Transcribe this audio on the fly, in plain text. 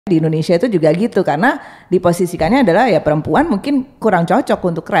Di Indonesia itu juga gitu karena diposisikannya adalah ya perempuan mungkin kurang cocok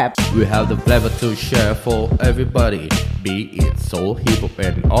untuk rap. We have the flavor to share for everybody, be it soul, hip hop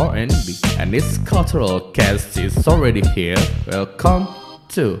and R&B, and this cultural cast is already here. Welcome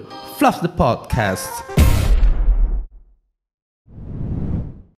to Fluff the Podcast.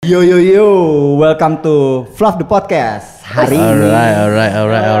 Yo, welcome to Fluff the Podcast. Hari ini.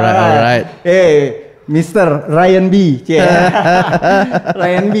 Alright. Mr. Ryan B.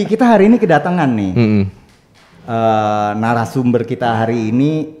 Ryan B, kita hari ini kedatangan nih. Narasumber kita hari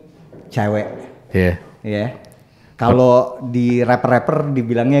ini cewek. Iya. Yeah. Kalau di rapper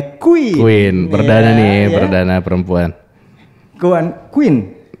dibilangnya Queen. Perdana perdana perempuan.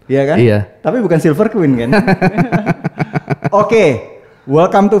 Queen, iya kan? Iya. Tapi bukan Silver Queen kan? Oke.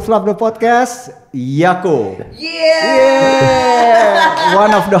 Welcome to Fluff the Podcast, Yako. Yeah. One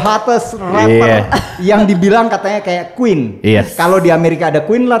of the hottest rapper yang dibilang katanya kayak Queen. Yes. Kalau di Amerika ada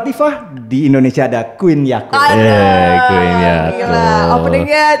Queen Latifah, di Indonesia ada Queen Yako. Queen Yako. Gila,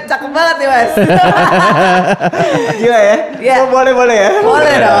 openingnya cakep banget nih Mas. Gila ya? Yeah. Oh, boleh ya?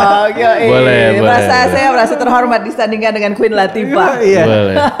 Boleh dong. Boleh. Saya merasa terhormat disandingkan dengan Queen Latifah. Iya.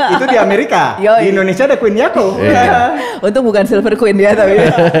 Boleh. Itu di Amerika. Yoi. Di Indonesia ada Queen Yako. Untung bukan Silver Queen dia tapi.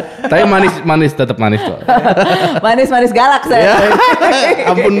 Tapi manis tetap manis kok. Manis galak saya.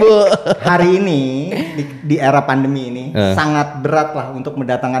 Ampun Bu. Hari ini di era pandemi ini sangat berat lah untuk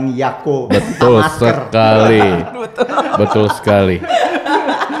mendatangkan Yako. Betul sekali.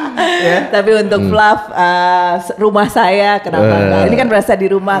 Tapi untuk Fluff rumah saya kenapa enggak? Ini kan berasa di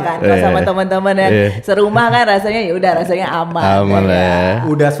rumah kan sama teman-teman yang serumah kan rasanya ya udah rasanya aman ya.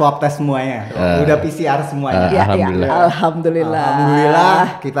 Udah swab test semuanya. Udah PCR semuanya. Ya,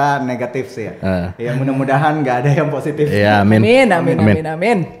 Alhamdulillah kita negatif sih ya. Ya mudah-mudahan nggak ada yang positif. Ya, amin.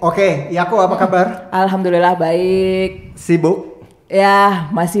 Oke, Yako apa kabar? Alhamdulillah baik. Sibuk? Ya,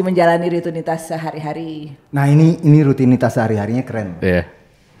 masih menjalani rutinitas sehari-hari. Nah, ini rutinitas sehari-harinya keren. Iya.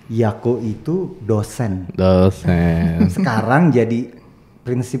 Yako itu dosen. Sekarang jadi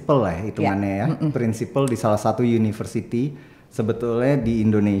prinsipal lah hitungannya ya. Prinsipal di salah satu university sebetulnya di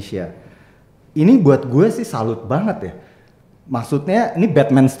Indonesia. Ini buat gue sih salut banget ya. Maksudnya ini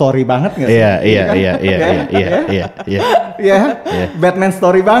Batman story banget nggak sih? Iya. Batman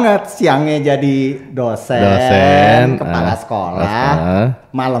story banget. Siangnya jadi dosen kepala sekolah,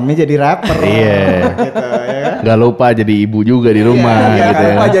 malamnya jadi rapper. Iya. Gitu, ya. Gak lupa jadi ibu juga di rumah. Gak gitu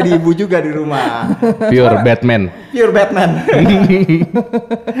lupa jadi ibu juga di rumah. Pure Batman.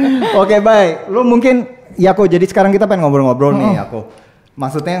 Oke, baik. Lu mungkin Yako, jadi sekarang kita pengen ngobrol-ngobrol nih Yako.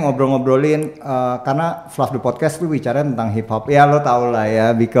 Maksudnya ngobrolin karena Fluff the Podcast tuh bicara tentang hip hop. Ya lo tau lah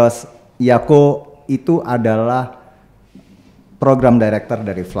ya, because Yako itu adalah program director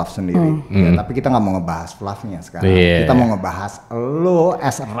dari Fluff sendiri. Ya, tapi kita nggak mau ngebahas Fluffnya sekarang. Kita mau ngebahas lo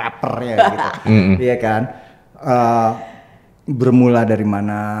as a rapper ya gitu. Iya kan? Bermula dari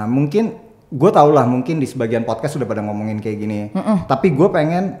mana? Mungkin gue tau lah, mungkin di sebagian podcast sudah pada ngomongin kayak gini. Tapi gue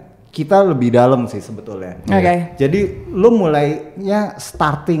pengen kita lebih dalam sih sebetulnya. Oke. Jadi lo mulainya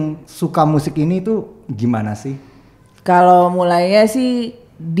starting suka musik ini tuh gimana sih? Kalau mulainya sih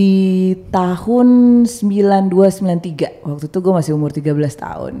di tahun 92-93. Waktu itu gue masih umur 13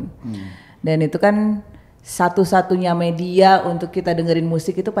 tahun. Dan itu kan satu-satunya media untuk kita dengerin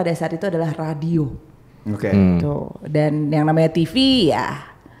musik itu pada saat itu adalah radio. Oke. Tuh. Dan yang namanya TV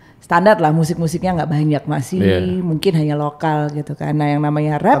ya standar lah, musik-musiknya nggak banyak, masih mungkin hanya lokal gitu kan. Nah yang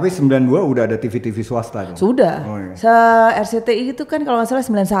namanya rap. Tapi 92 udah ada TV swasta dong? Sudah. RCTI itu kan kalau nggak salah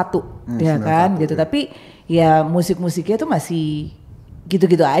 91 ya 91, kan gitu. Tapi ya musik-musiknya tuh masih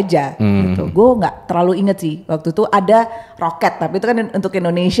gitu-gitu aja gitu. Gue nggak terlalu inget sih waktu itu ada Rocket, tapi itu kan untuk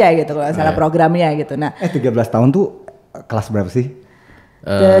Indonesia gitu kalau nggak salah programnya gitu. Nah 13 tahun tuh kelas berapa sih?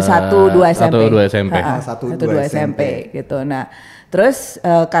 1-2 SMP. 1-2 SMP gitu. Nah terus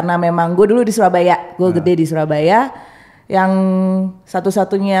karena memang gue dulu di Surabaya, gue gede di Surabaya, yang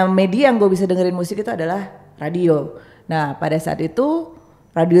satu-satunya media yang gue bisa dengerin musik itu adalah radio. Nah pada saat itu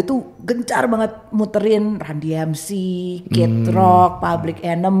radio tuh gencar banget muterin Run DMC, Kid Rock, Public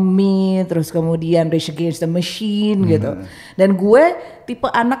Enemy, terus kemudian Rage Against the Machine gitu. Dan gue tipe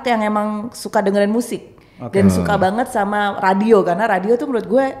anak yang emang suka dengerin musik dan suka banget sama radio karena radio tuh menurut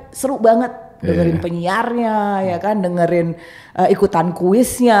gue seru banget dengerin penyiarnya, ya kan, dengerin ikutan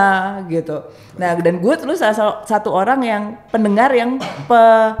kuisnya gitu. Nah, dan gue dulu salah satu orang yang pendengar yang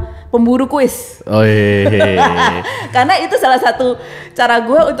pemburu kuis. Oh iya. Karena itu salah satu cara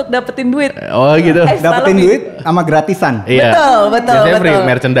gue untuk dapetin duit. Oh gitu. Dapetin duit sama gratisan. Iya. Betul. Free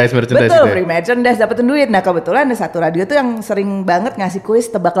merchandise Betul, gitu ya? free merchandise, dapetin duit. Nah, kebetulan ada satu radio tuh yang sering banget ngasih kuis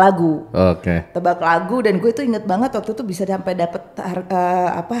tebak lagu. Oke. Tebak lagu, dan gue tuh inget banget waktu itu bisa sampai dapet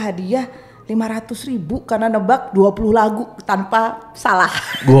hadiah 500.000 karena nebak 20 lagu tanpa salah.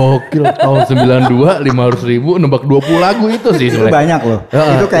 Gokil, tahun 92 500.000 nebak 20 lagu itu sih Itu sebenarnya. banyak loh.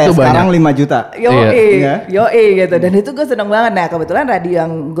 Itu kayak itu sekarang banyak. 5 juta. Yoi gitu. Dan itu gue seneng banget. Nah, kebetulan radio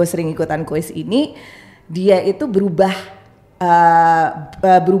yang gue sering ikutan kuis ini, dia itu berubah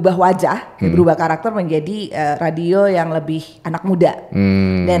wajah, berubah karakter menjadi radio yang lebih anak muda.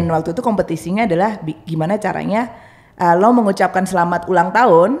 Dan waktu itu kompetisinya adalah gimana caranya lo mengucapkan selamat ulang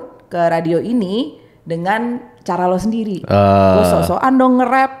tahun ke radio ini dengan cara lo sendiri. Lo sok-sokan dong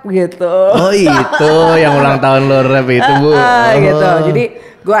nge-rap gitu. Oh itu yang ulang tahun lo rap itu Bu. Gitu. Jadi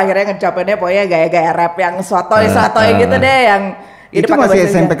gue akhirnya ngecapinnya pokoknya gaya-gaya rap yang sotoy gitu deh, yang itu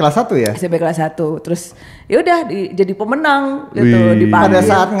masih SMP kelas 1 ya? SMP kelas 1. Terus ya udah jadi pemenang gitu. Pada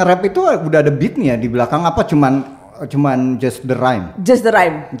saat nge-rap itu udah ada beatnya di belakang apa cuman just the rhyme? Just the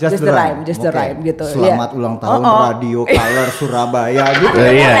rhyme gitu. Selamat ulang tahun Radio Color Surabaya gitu.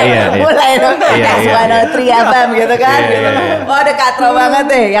 Iya. Mulai dong S103 FM gitu kan. Oh, udah katro banget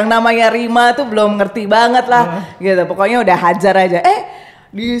deh. Yang namanya rima tuh belum ngerti banget lah gitu. Pokoknya udah hajar aja.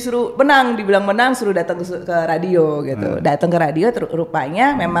 Disuruh dibilang menang, suruh datang ke radio gitu. Datang ke radio,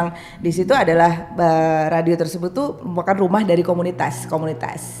 rupanya memang di situ adalah radio tersebut tuh merupakan rumah dari komunitas.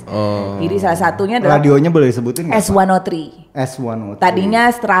 Jadi salah satunya adalah radionya boleh sebutin nggak? S103. Tadinya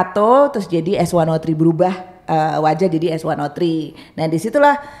Strato, terus jadi S103, berubah wajah jadi S103. Nah,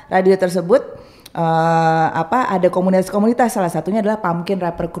 disitulah radio tersebut ada komunitas-komunitas. Salah satunya adalah Pumpkin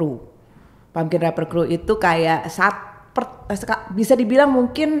Rapper Crew. Pumpkin Rapper Crew itu kayak bisa dibilang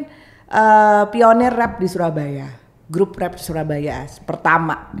mungkin pionir rap di Surabaya, grup rap Surabaya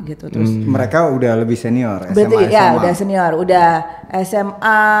pertama gitu. Terus mereka udah lebih senior, berarti SMA. Ya udah senior, udah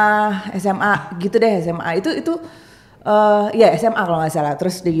SMA gitu deh. SMA itu SMA kalau nggak salah.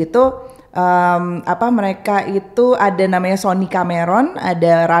 Terus di gitu mereka itu ada namanya Sony Cameron,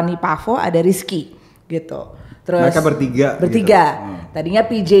 ada Rani Pavo, ada Rizky gitu. Terus mereka bertiga. Gitu. Tadinya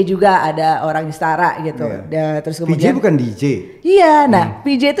PJ juga ada orang Istara gitu. Terus kemudian PJ bukan DJ. Iya, nah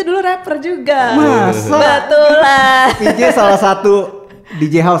PJ itu dulu rapper juga. Masa? Betul lah. PJ salah satu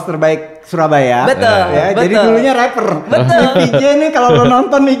DJ house terbaik Surabaya. Betul. Ya, betul. Jadi dulunya rapper. Betul. PJ nih kalau lo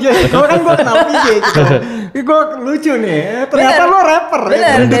nonton nih, gue kenal PJ gitu. Gue lucu nih. Ternyata lo rapper.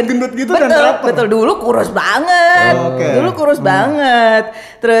 Gendut-gendut gitu betul, dan rapper. Betul. Dulu kurus banget. Dulu kurus banget.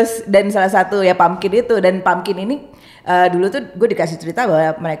 Terus dan salah satu ya Pumpkin itu, dan Pumpkin ini dulu tuh gue dikasih cerita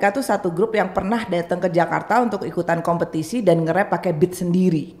bahwa mereka tuh satu grup yang pernah datang ke Jakarta untuk ikutan kompetisi dan nge-rap pakai beat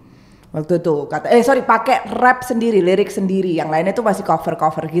sendiri. Waktu itu pakai rap sendiri, lirik sendiri, yang lainnya tuh masih cover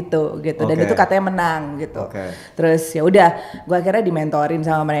gitu. Dan itu katanya menang gitu. Terus ya udah, gue akhirnya dimentorin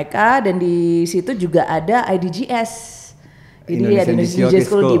sama mereka, dan di situ juga ada IDGS. Jadi ada DJ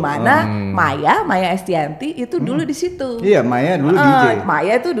School di mana Maya Estianti itu dulu di situ. Iya, Maya dulu DJ.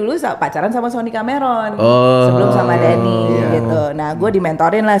 Maya itu dulu pacaran sama Sony Cameron sebelum sama Danny gitu. Nah, gue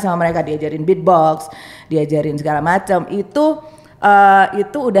dimentorin lah sama mereka, diajarin beatbox, diajarin segala macam. Itu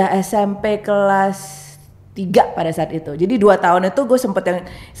udah SMP kelas 3 pada saat itu. Jadi 2 tahun itu gue sempet yang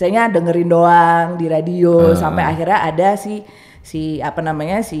istilahnya dengerin doang di radio sampai akhirnya ada si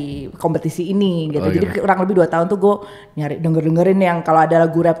kompetisi ini gitu. Jadi kurang lebih 2 tahun tuh gue nyari dengerin yang kalau ada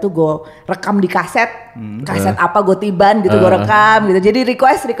lagu rap tuh gue rekam di kaset. Kaset apa gue tiban gitu, gue rekam gitu. Jadi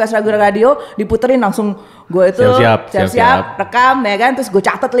request lagu radio diputerin langsung gue itu siap-siap rekam ya kan, terus gue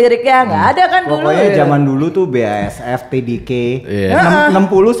catat liriknya. Nggak ada kan dulu. Pokoknya zaman dulu tuh BASF, TDK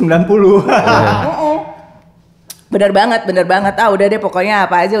 60-90. Bener banget. Udah deh pokoknya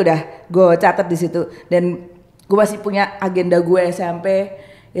apa aja udah gue catat di situ. Dan gue masih punya agenda gue SMP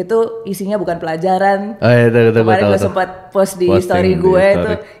itu isinya bukan pelajaran. Kemarin gue sempat post di story gue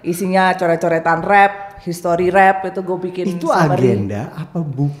itu isinya coret-coretan rap, history rap itu gue bikin. Itu agenda apa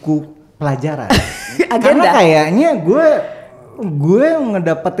buku pelajaran? Agenda. Karena kayaknya gue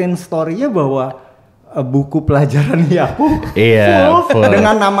ngedapetin story-nya bahwa buku pelajaran full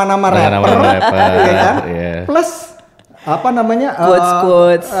dengan nama-nama rapper, ya kan? Plus apa namanya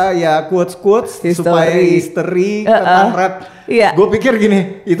Quotes-quotes. Ya quotes supaya history tentang rap. Iya. Gue pikir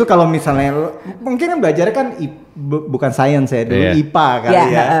gini, itu kalau misalnya mungkin yang belajar kan bukan science ya, dulu IPA kali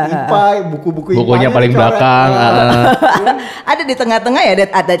ya. IPA, buku-buku bukunya IPA paling belakang. Ada di tengah-tengah ya,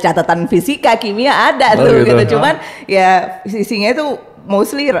 ada catatan fisika, kimia ada tuh gitu. Cuman ya isinya itu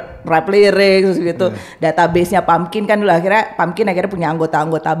mostly rap lyrics gitu. Database-nya Pumpkin kan dulu akhirnya punya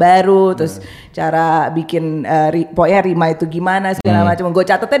anggota-anggota baru, terus cara bikin pokoknya rima itu gimana segala macam. Gue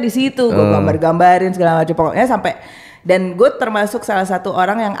catatnya di situ, gue gambar-gambarin segala macam. Pokoknya sampai, dan gue termasuk salah satu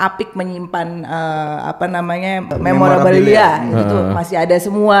orang yang apik menyimpan memorabilia itu masih ada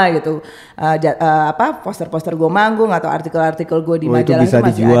semua gitu. Poster-poster gue manggung atau artikel-artikel gue di majalah itu bisa itu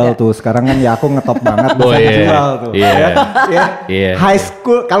masih dijual ada. tuh. Sekarang kan ya aku ngetop banget bisa dijual tuh. High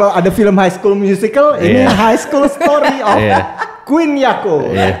school, kalau ada film High School Musical, ini High School Story of Queen Yako.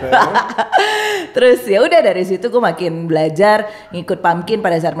 Terus ya udah dari situ gue makin belajar ngikut Pumpkin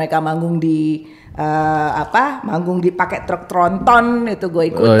pada saat mereka manggung di manggung dipakai truk tronton itu gue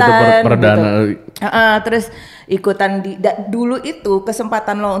ikutan. Itu perdana. Gitu. Terus ikutan dulu itu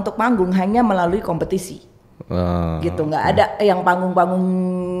kesempatan lo untuk manggung hanya melalui kompetisi. Gitu, nggak ada yang panggung-panggung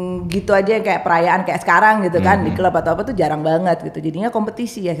gitu aja yang kayak perayaan kayak sekarang gitu kan di klub atau apa tuh jarang banget gitu. Jadinya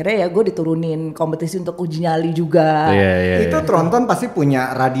kompetisi, akhirnya ya gue diturunin kompetisi untuk uji nyali juga. Itu Tronton pasti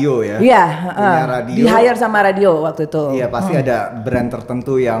punya radio ya? Iya, punya radio. Di hire sama radio waktu itu. Iya pasti ada brand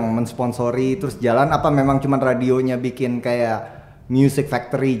tertentu yang mensponsori terus jalan, apa memang cuma radionya bikin kayak Music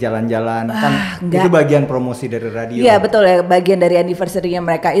Factory jalan-jalan kan itu bagian promosi dari radio. Iya betul ya, bagian dari anniversary-nya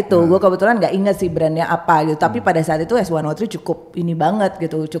mereka itu. Gue kebetulan nggak inget sih brandnya apa gitu. Tapi pada saat itu S103 cukup ini banget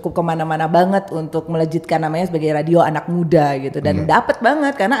gitu, cukup kemana-mana banget untuk melejitkan namanya sebagai radio anak muda gitu. Dan dapet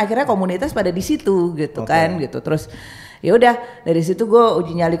banget karena akhirnya komunitas pada di situ gitu kan gitu. Terus ya udah dari situ gue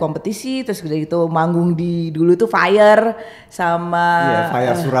uji nyali kompetisi, terus udah gitu manggung di dulu tuh Fire sama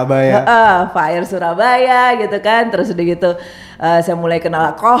Fire Surabaya. Fire Surabaya gitu kan. Terus udah gitu saya mulai kenal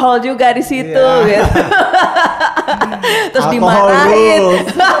alkohol juga di situ gitu. Terus dimarahin.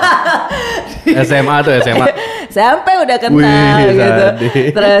 SMA tuh SMA. Sampai udah kenal gitu.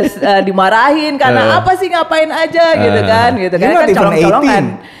 Terus dimarahin karena apa sih ngapain aja gitu kan kan colong-colongan.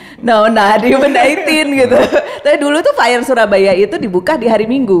 Nah di Event 18 gitu. Tapi dulu tuh Fire Surabaya itu dibuka di hari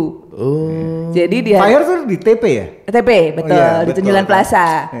Minggu. Jadi di Fire tuh di TP ya? TP betul, di Tunjulan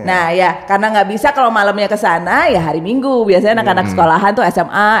Plaza. Nah ya karena nggak bisa kalau malamnya ke sana ya hari Minggu. Biasanya anak-anak sekolahan tuh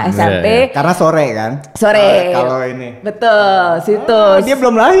SMA, SMP. Karena sore kan? Sore. Kalau ini. Betul, situ. Dia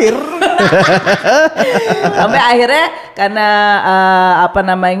belum lahir. Sampai akhirnya karena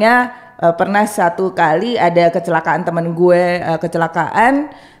pernah satu kali ada kecelakaan teman gue,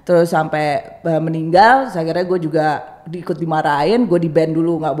 terus sampai meninggal. Akhirnya gue juga ikut dimarahin, gue di ban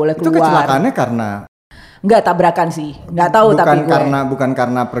dulu nggak boleh keluar. Itu kecelakaannya karena? Nggak, tabrakan sih, nggak tahu. Tapi bukan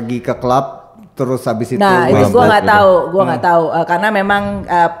karena pergi ke klub terus habis itu. Nah itu gue nggak tahu, karena memang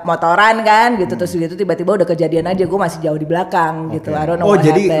motoran kan gitu, terus gitu tiba-tiba udah kejadian aja, gue masih jauh di belakang gitu.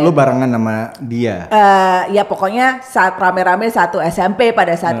 Jadi lu barengan sama dia? Ya pokoknya saat rame-rame satu SMP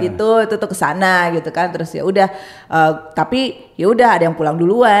pada saat itu tuh kesana gitu kan, terus ya udah, tapi ya udah ada yang pulang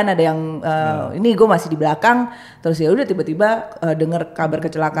duluan, ada yang ini gue masih di belakang, terus ya udah tiba-tiba dengar kabar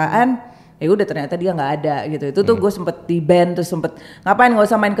kecelakaan. Ya udah ternyata dia nggak ada gitu. Itu tuh gue sempet di band, terus sempet ngapain, nggak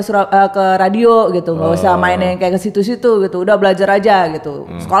usah main ke radio gitu, nggak usah main yang kayak ke situ-situ gitu, udah belajar aja gitu,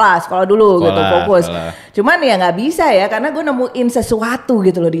 sekolah dulu gitu, fokus. Cuman ya nggak bisa ya, karena gue nemuin sesuatu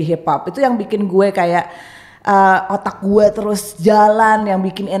gitu loh di hip hop itu yang bikin gue kayak otak gue terus jalan, yang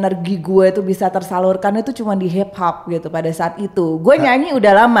bikin energi gue itu bisa tersalurkan itu cuma di hip hop gitu. Pada saat itu gue nyanyi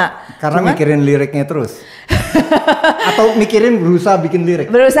udah lama karena mikirin liriknya terus. Atau berusaha bikin lirik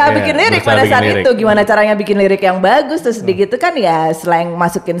bikin lirik pada saat itu, gimana caranya bikin lirik yang bagus. Terus gitu kan ya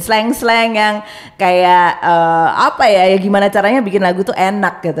masukin slang yang kayak ya gimana caranya bikin lagu tuh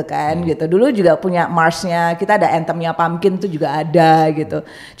enak gitu kan gitu. Dulu juga punya marchnya, kita ada anthemnya Pumpkin tuh juga ada gitu.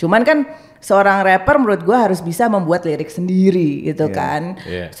 Cuman kan seorang rapper menurut gue harus bisa membuat lirik sendiri gitu kan.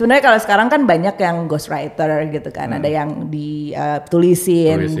 Sebenarnya kalau sekarang kan banyak yang ghostwriter gitu kan, ada yang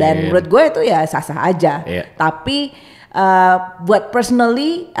ditulisin, dan menurut gue itu ya sah-sah aja. Tapi buat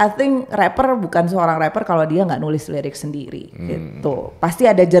personally, I think rapper bukan seorang rapper kalau dia nggak nulis lirik sendiri gitu. Pasti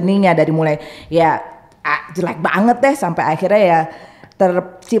ada journey-nya dari mulai ya jelek banget deh sampai akhirnya ya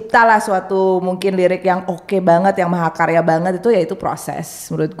terciptalah suatu mungkin lirik yang oke banget, yang mahakarya banget. Itu ya itu proses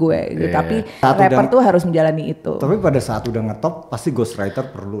menurut gue gitu. Tapi rapper tuh harus menjalani itu. Tapi pada saat udah ngetop pasti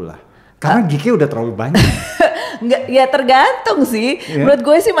ghostwriter perlu lah, karena gignya udah terlalu banyak. Nggak, ya tergantung sih. Menurut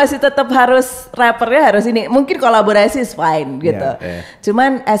gue sih masih tetap harus rappernya harus ini. Mungkin kolaborasi is fine gitu.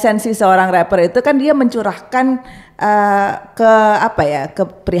 Cuman esensi seorang rapper itu kan dia mencurahkan ke apa ya,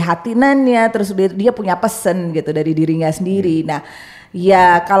 keprihatinannya, terus dia punya pesan gitu dari dirinya sendiri. Nah,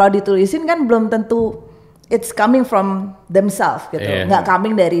 ya kalau ditulisin kan belum tentu it's coming from themselves gitu, nggak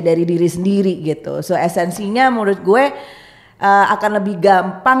coming dari diri sendiri gitu. So esensinya menurut gue akan lebih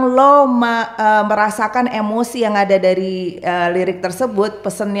gampang lo merasakan emosi yang ada dari lirik tersebut,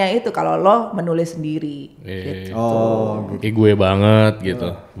 pesennya itu kalau lo menulis sendiri. Gitu. Oh, gitu. Kayak gue banget gitu.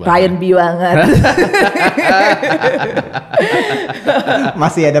 Ryan B banget.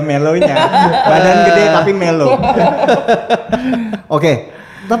 Masih ada melonya. Badan gede tapi melo. Oke.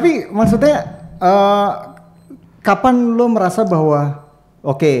 Tapi maksudnya kapan lo merasa bahwa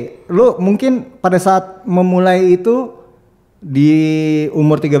lo mungkin pada saat memulai itu di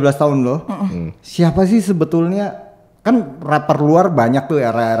umur 13 tahun lo, siapa sih sebetulnya, kan rapper luar banyak tuh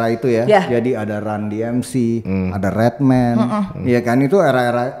era-era itu ya. Jadi ada Run DMC, ada Redman, ya kan, itu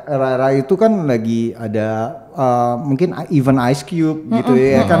era-era itu kan lagi ada mungkin even Ice Cube gitu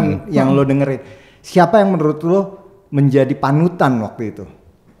ya kan, yang lo dengerin. Siapa yang menurut lo menjadi panutan waktu itu?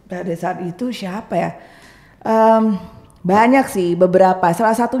 Pada saat itu siapa ya? Banyak sih, beberapa.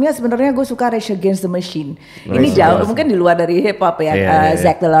 Salah satunya sebenarnya gue suka Rage Against the Machine. Ini jauh mungkin di luar dari hip hop ya.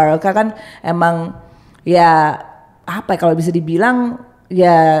 Zack de la Rocha kan emang ya apa ya, kalau bisa dibilang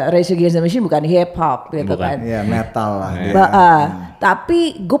ya Rage Against the Machine bukan hip hop gitu kan. Ya metal lah.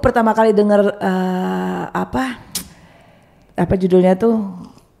 Tapi gue pertama kali denger apa judulnya tuh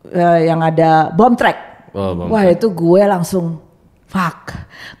yang ada Bomb Track. Wah itu gue langsung fuck,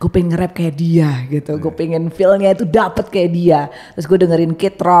 gue pengen nge-rap kayak dia gitu, gue pengen feel-nya itu dapet kayak dia. Terus gue dengerin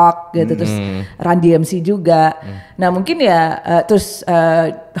Kid Rock gitu, terus Run DMC juga. Nah mungkin ya terus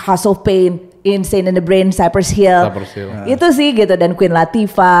House of Pain, Insane in the Brain, Cypress Hill. Itu sih gitu, dan Queen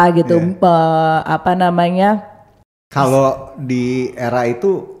Latifah gitu. Apa namanya? Kalau di era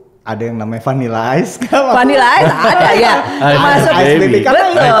itu ada yang namanya Vanilla Ice. Vanilla Ice ada ya. Masuk Ice Baby.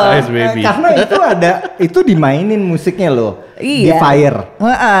 Karena itu ada, itu dimainin musiknya loh. Di Fire.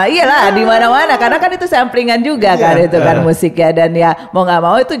 Iyalah di mana-mana, karena kan itu samplingan juga kan itu kan musiknya, dan ya mau nggak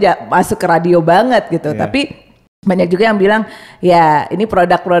mau itu masuk ke radio banget gitu. Tapi banyak juga yang bilang ya ini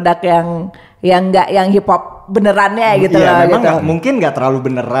produk-produk yang nggak yang hip hop benerannya gitu loh. Memang gitu. Mungkin nggak terlalu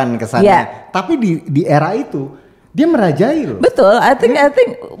beneran kesannya. Tapi di era itu dia merajai loh. Betul, I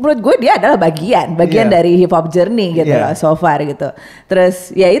think menurut gue dia adalah bagian dari hip hop journey gitu loh, so far gitu.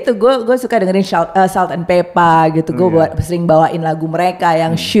 Terus ya itu gue suka dengerin Salt and Peppa gitu. Gue sering bawain lagu mereka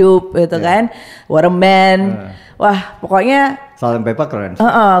yang Shoop gitu kan, Waterman. Wah pokoknya Salt and Peppa keren.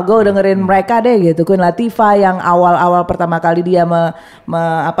 Gue dengerin mereka deh gitu. Queen Latifah yang awal-awal pertama kali dia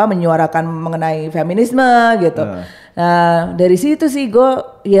menyuarakan mengenai feminisme gitu. Nah dari situ sih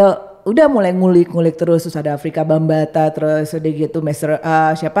gue ya udah mulai ngulik terus ada Afrika Bambaataa, terus udah gitu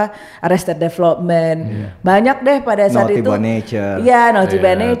Arrested Development, banyak deh pada saat Naughty itu. by Nature. Iya, Naughty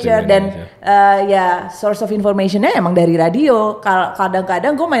by Nature, dan ya source of informationnya emang dari radio.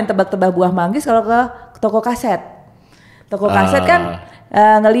 Kadang-kadang gue main tebak-tebak buah manggis kalau ke toko kaset. Toko kaset kan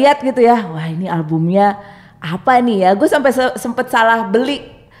ngelihat gitu ya, wah ini albumnya apa nih ya? Gue sampai sempet salah beli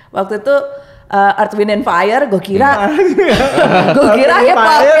waktu itu. Earth, Wind and Fire, gue kira hip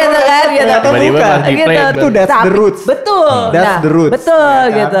hop gitu kan, gitu. Itu that's the roots. Betul. That's the roots.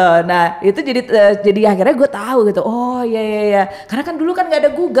 Betul gitu. Nah itu jadi akhirnya gue tahu gitu. Oh iya. Karena kan dulu kan nggak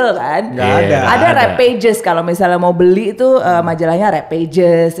ada Google kan. Nggak ada. Ada Rap Pages, kalau misalnya mau beli itu majalahnya Rap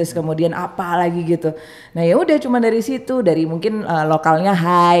Pages, terus kemudian apa lagi gitu. Nah ya udah cuma dari situ, dari mungkin lokalnya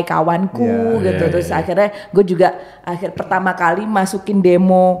Hai kawanku gitu. Terus akhirnya gue juga pertama kali masukin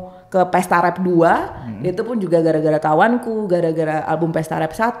demo ke Pesta Rap 2, itu pun juga gara-gara kawanku, gara-gara album Pesta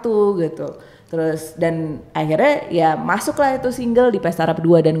Rap 1 gitu. Terus dan akhirnya ya masuklah itu single di Pesta Rap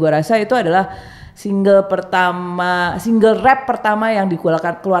 2, dan gua rasa itu adalah single rap pertama yang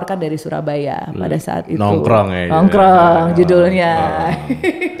dikeluarkan dari Surabaya pada saat itu. Nongkrong judulnya.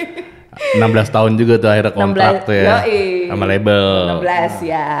 16 tahun juga tuh akhirnya kontrak tuh ya. Sama label. 16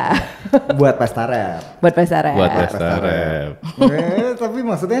 ya. Buat Pesta Rap. Buat Pesta Rap. Tapi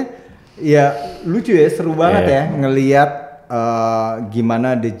maksudnya ya lucu ya, seru banget ya ngelihat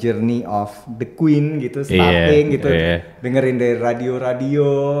gimana the journey of the Queen gitu, starting gitu. Dengerin dari radio-radio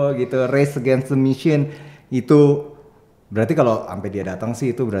gitu, Rage Against the Machine itu. Berarti kalau sampai dia datang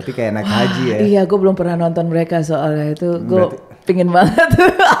sih itu berarti kayak naik haji ya. Iya, gue belum pernah nonton mereka soalnya itu. Gue pingin banget.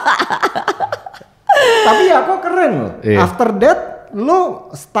 Tapi ya kok keren loh. After that lo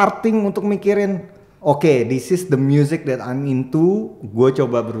starting untuk mikirin oke, this is the music that I'm into. Gue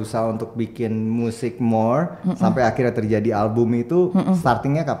coba berusaha untuk bikin musik more sampai akhirnya terjadi album itu.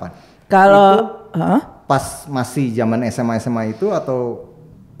 Startingnya kapan? Kalau Pas masih zaman SMA itu atau?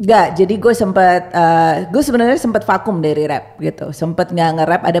 Enggak, jadi gue sebenarnya sempat vakum dari rap gitu. Sempet nggak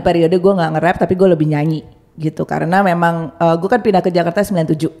nge-rap, ada periode gue nggak nge-rap tapi gue lebih nyanyi gitu. Karena memang gue kan pindah ke Jakarta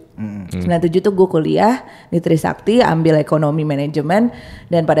 97. 97 tuh gue kuliah di Trisakti, ambil ekonomi manajemen,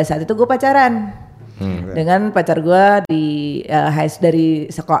 dan pada saat itu gue pacaran dengan pacar gue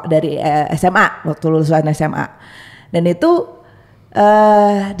dari SMA waktu lulusan SMA. Dan itu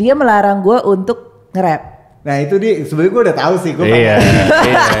dia melarang gue untuk nge-rap. Nah itu sebenarnya gue udah tahu sih. Iya.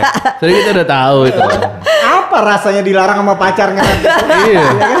 Jadi kita udah tahu itu. Apa rasanya dilarang sama pacar nge-rap? Iya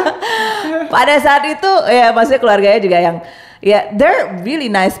kan? Pada saat itu ya maksudnya keluarganya juga yang ya they're really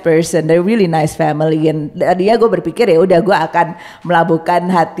nice person, they're really nice family, dan dia gue berpikir ya udah gue akan melabuhkan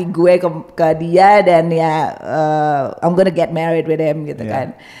hati gue ke dia dan ya I'm gonna get married with him gitu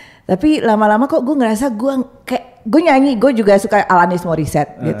kan. Tapi lama-lama kok gue ngerasa gue nyanyi, gue juga suka Alanis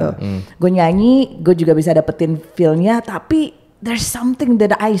Morissette gitu. Gue nyanyi, gue juga bisa dapetin feel-nya, tapi there's something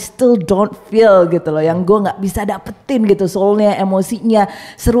that I still don't feel gitu loh, yang gue nggak bisa dapetin gitu, soulnya, emosinya,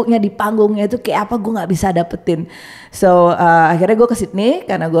 serunya di panggungnya itu kayak apa gue nggak bisa dapetin. So akhirnya gue ke Sydney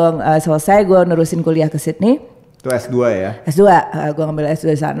karena gue selesai, gue nerusin kuliah ke Sydney. Itu S2 ya? S2, gue ngambil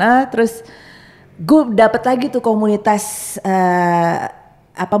S2 sana, terus gue dapet lagi tuh komunitas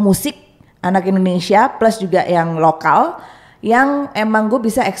musik anak Indonesia plus juga yang lokal, yang emang gue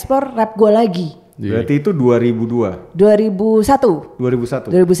bisa explore rap gue lagi. Berarti itu 2002? 2001.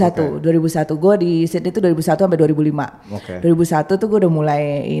 2001. Gue di Sydney itu 2001 sampai 2005. Okay. 2001 tuh gue udah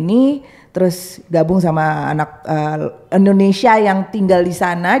mulai ini, terus gabung sama anak Indonesia yang tinggal di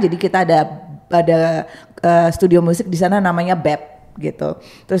sana. Jadi kita ada studio musik di sana namanya BEP gitu.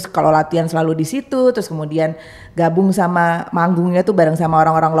 Terus kalau latihan selalu di situ, terus kemudian gabung sama manggungnya tuh bareng sama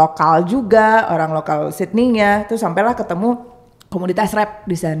orang-orang lokal juga, orang lokal Sydney-nya. Terus sampailah ketemu komunitas rap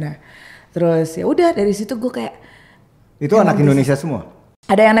di sana. Terus ya udah dari situ gue kayak itu anak Indonesia semua.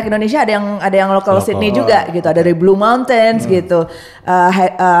 Ada yang anak Indonesia, ada yang lokal Sydney juga gitu. Ada dari Blue Mountains gitu,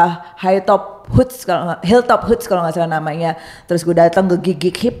 Hilltop Hoods kalau nggak salah namanya. Terus gue datang ke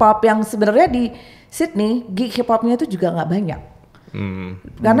gig hip hop yang sebenarnya di Sydney gig hip hopnya itu juga nggak banyak.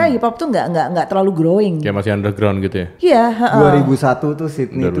 Karena hip hop tuh nggak terlalu growing. Kayak masih underground gitu ya? Iya. 2001 tuh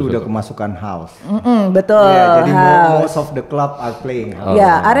Sydney tuh udah kemasukan house. Betul. Yeah, jadi most of the club are playing house.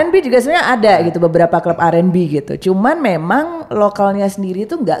 Ya R&B juga sebenarnya ada gitu, beberapa klub R&B gitu. Cuman memang lokalnya sendiri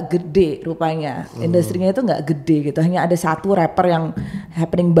tuh nggak gede rupanya. Industrinya itu nggak gede gitu. Hanya ada satu rapper yang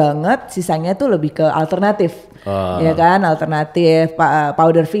happening banget. Sisanya tuh lebih ke alternatif. Ya kan, alternatif,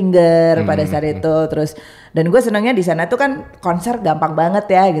 Powderfinger pada saat itu. Terus dan gue senangnya di sana tuh kan konser gampang banget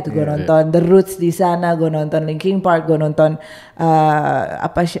ya gitu. Gue nonton The Roots di sana, gue nonton Linkin Park, gue nonton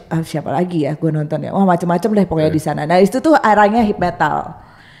siapa lagi ya? Gue nonton ya, macam-macam deh pokoknya di sana. Nah itu tuh arahnya hip metal.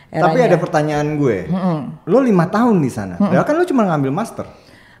 Tapi ada pertanyaan gue, lo 5 tahun di sana, ya kan lo cuma ngambil master.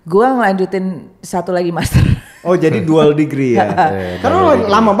 Gue ngelanjutin satu lagi master. Oh jadi dual degree ya? Karena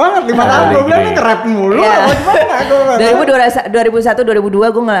lama banget 5 tahun, gue bilang ini nge-rap mulu. Yeah. 2001-2002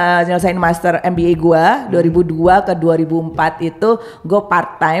 gue nyelesain master MBA gue. 2002 ke 2004 itu gue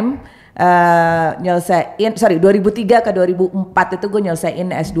part time. 2003 ke 2004 itu gue nyelesain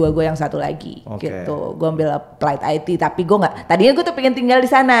S2 gue yang satu lagi gitu. Gue ambil applied IT, tapi gue nggak, tadinya gue tuh pengen tinggal di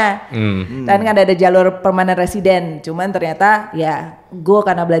sana. Kan ada jalur permanent resident, cuman ternyata ya gue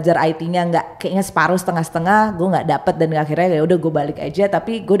karena belajar IT-nya nggak, kayaknya separuh setengah-setengah, gue nggak dapet, dan akhirnya ya udah gue balik aja.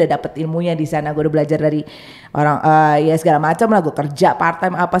 Tapi gue udah dapet ilmunya di sana, gue udah belajar dari orang ya segala macam lah, gue kerja part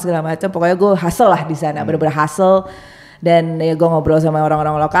time apa segala macam, pokoknya gue hustle lah di sana, bener-bener hustle. Dan ya gue ngobrol sama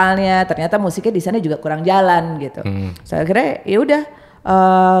orang-orang lokalnya, ternyata musiknya di sana juga kurang jalan gitu. So akhirnya ya udah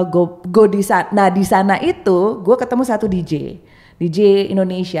gue di sana. Nah di sana itu gue ketemu satu DJ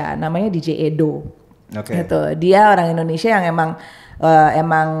Indonesia, namanya DJ Edo. Gitu. Dia orang Indonesia yang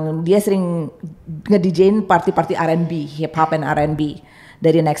emang dia sering nge-DJin party-party R&B, hip hop and R&B.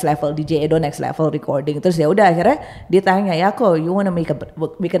 Dari Next Level, DJ Edo Next Level Recording. Terus ya udah akhirnya dia tanya, ya kok you wanna make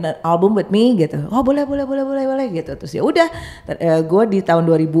an album with me gitu. Oh boleh gitu. Terus ya udah gue di tahun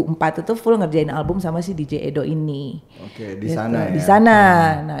 2004 itu full ngerjain album sama si DJ Edo ini. Di gitu. sana ya. Di sana.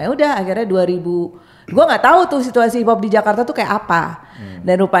 Nah ya udah akhirnya 2000, gue nggak tahu tuh situasi hip hop di Jakarta tuh kayak apa.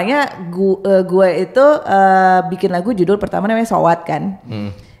 Dan rupanya gue itu bikin lagu judul pertama namanya Sowat kan.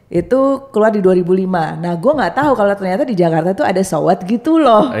 Itu keluar di 2005. Nah gue nggak tahu kalau ternyata di Jakarta tuh ada Sowat gitu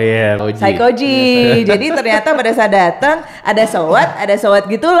loh. Psychoji. Jadi ternyata pada saat datang ada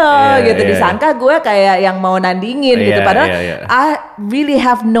Sowat gitu loh gitu. Disangka gue kayak yang mau nandingin gitu. Padahal I really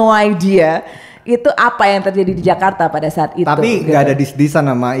have no idea itu apa yang terjadi di Jakarta pada saat itu. Tapi nggak ada dis-disan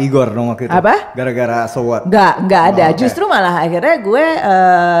sama Igor dong waktu itu. Apa? Gara-gara so what? Nggak ada. Okay. Justru malah akhirnya gue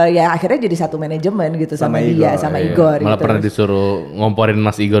ya akhirnya jadi satu manajemen gitu sama dia, sama Igor. Malah gitu. pernah disuruh ngomporin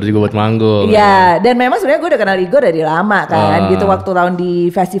Mas Igor juga buat manggung. Iya, dan memang sebenarnya gue udah kenal Igor dari lama kan. Gitu waktu tahun di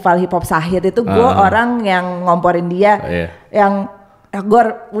festival hip hop Sahid itu gue orang yang ngomporin dia, yang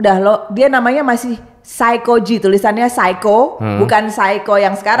Gor udah lo, dia namanya masih Psycho G, tulisannya Psycho, bukan Psycho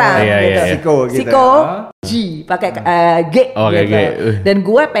yang sekarang gitu. Psycho gitu. Psycho G, pakai G gitu. G. Dan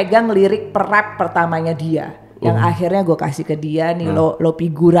gue pegang lirik rap pertamanya dia. Yang akhirnya gue kasih ke dia nih, lo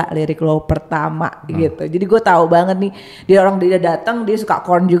Figura lirik lo pertama gitu. Jadi gue tahu banget nih, dia datang, dia suka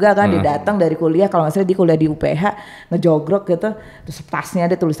corn juga kan, dia datang dari kuliah, kalau nggak salah dia kuliah di UPH, ngejogrok gitu, terus tasnya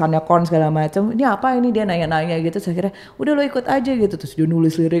ada tulisannya corn segala macam. Ini apa ini, dia nanya-nanya gitu, terus akhirnya udah lo ikut aja gitu, terus dia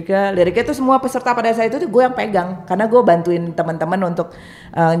nulis liriknya tuh semua peserta pada saat itu tuh gue yang pegang, karena gue bantuin teman-teman untuk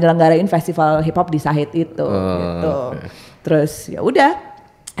nyelenggarain festival hip hop di Sahid itu gitu. Terus ya udah,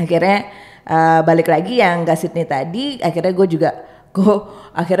 akhirnya balik lagi yang Kak Sydney tadi, akhirnya gue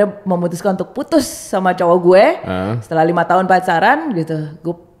akhirnya memutuskan untuk putus sama cowok gue setelah 5 tahun pacaran gitu.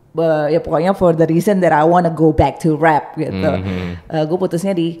 Gue ya pokoknya for the reason that I wanna go back to rap gitu. Gue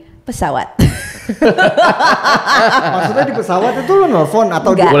putusnya di pesawat. Maksudnya di pesawat itu lo nelfon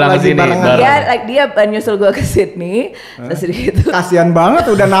atau Enggak. Pulang lagi kesini barengan? Dia nyusul gue ke Sydney, terus gitu. Kasian banget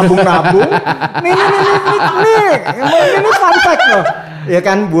udah nabung-nabung. nih, ini fun fact loh. Ya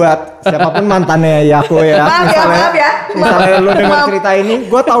kan buat siapapun mantannya Yako ya. Maaf ya. Misalnya lo dengar cerita ini,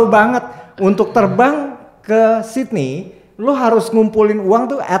 gue tahu banget untuk terbang ke Sydney, lo harus ngumpulin uang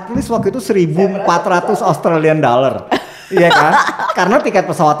tuh at least waktu itu 1.400 Australian dollar. Iya kan? Karena tiket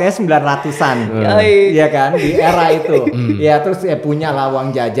pesawatnya 900-an. Iya kan? Di era itu. Ya terus ya punya lah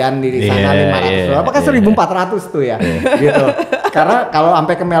uang jajan di sana 500. Apakah 1.400 tuh ya? Gitu. Karena kalau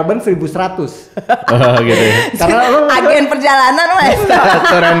sampai ke Melbourne 1.100. Oh gitu ya. Karena lo agen perjalanan Mas.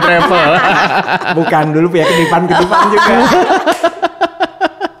 Tour and travel. bukan dulu punya kedipan-kedipan juga.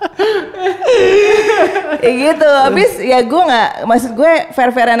 Gitu, habis ya gue nggak, maksud gue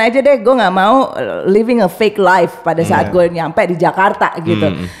fair-fairan aja deh, gue nggak mau living a fake life pada saat gue nyampe di Jakarta gitu.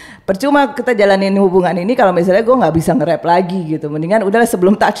 Percuma kita jalanin hubungan ini kalau misalnya gue nggak bisa nge-rap lagi gitu. Mendingan udahlah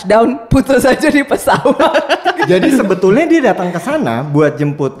sebelum touchdown putus aja di pesawat. Jadi sebetulnya dia datang ke sana buat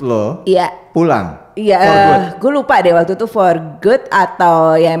jemput lo. Iya. Pulang. Iya, gue lupa deh waktu itu for good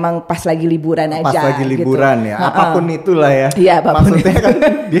atau ya emang pas lagi liburan aja. Pas lagi liburan gitu. ya, apapun itulah ya. Iya, apapun. Maksudnya kan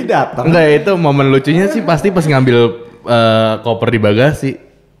dia datang. Enggak, itu momen lucunya sih pasti pas ngambil koper di bagasi.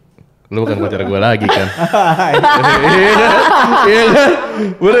 Lu bukan pacar gue lagi kan? Iya kan?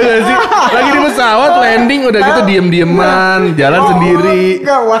 Bener gak sih? Lagi di pesawat landing udah gitu diem-dieman, jalan sendiri.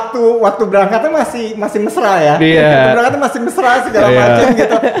 Enggak, waktu berangkatnya masih mesra ya. Iya. Waktu berangkatnya masih mesra segala macam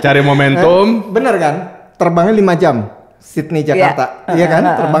gitu. Cari momentum. Bener kan? Terbangnya 5 jam. Sydney Jakarta, iya kan?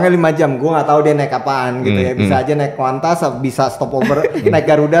 Terbangnya 5 jam. Gue nggak tahu dia naik apaan gitu ya. Bisa aja naik Qantas, bisa stopover naik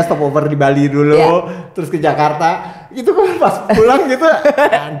Garuda, stopover di Bali dulu, terus ke Jakarta. Itu kan pas pulang gitu,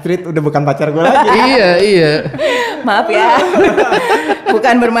 anjrit udah bukan pacar gue lagi. Iya. Maaf ya,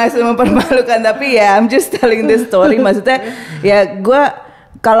 bukan bermaksud mempermalukan, tapi ya I'm just telling this story. Maksudnya ya gue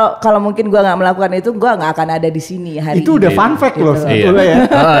kalau mungkin gue nggak melakukan itu, gue nggak akan ada di sini hari Itu ini. udah fun fact loh sebetulnya ya.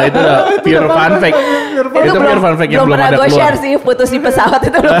 Itu udah pure fun fact. Itu pure fun fact yang belum pernah ada gue keluar. share sih, putus di pesawat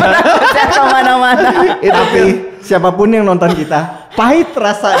itu belum pernah gue share kemana-mana. Tapi siapapun yang nonton kita, pahit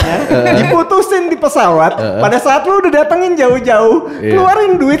rasanya diputusin di pesawat. Pada saat lu udah datengin jauh-jauh,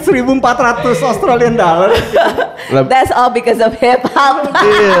 keluarin duit 1.400 Australian dollar. That's all because of hip hop.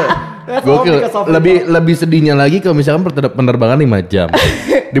 Gokil. Lebih sedihnya lagi kalau misalkan penerbangan 5 jam.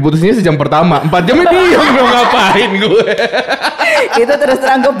 Diputusinnya sejam pertama, 4 jamnya diam dong, ngapain gue. Itu terus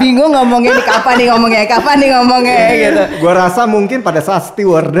terang gue bingung ngomongnya nih, kapan nih ngomongnya gitu. Gua rasa mungkin pada saat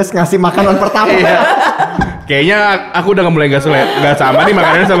stewardess ngasih makanan pertama. Kayaknya aku udah mulai gak sama nih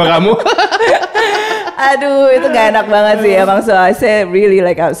makanannya sama kamu. Aduh, itu gak enak banget sih emang. So I say really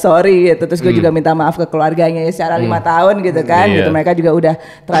like sorry gitu. Terus gue juga minta maaf ke keluarganya ya secara 5 tahun gitu kan. Gitu mereka juga udah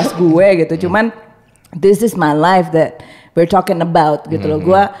trust gue gitu. Cuman this is my life that we're talking about gitu loh.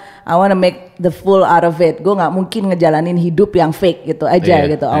 I wanna make the full out of it. Gue nggak mungkin ngejalanin hidup yang fake gitu aja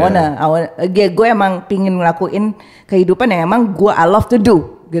gitu. Gue emang pingin ngelakuin kehidupan yang emang gue I love to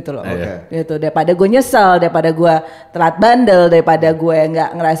do gitu loh. Gitu, daripada gue nyesel, daripada gue telat bandel, daripada gue nggak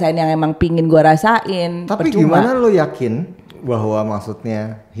ngerasain yang emang pingin gue rasain. Tapi percuma. gimana lo yakin bahwa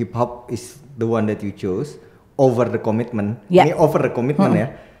maksudnya hip hop is the one that you chose over the commitment? Ini over the commitment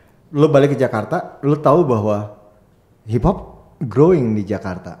ya. Lo balik ke Jakarta, lo tahu bahwa hip hop growing di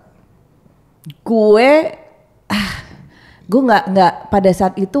Jakarta. Gue nggak pada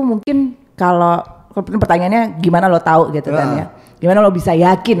saat itu mungkin kalau pertanyaannya gimana lo tahu gitu kan ya? Gimana lo bisa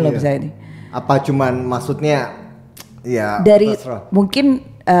yakin lo bisa ini? Apa cuman maksudnya ya dari mungkin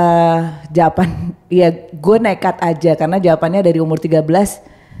jawaban ya gue nekat aja karena jawabannya dari umur 13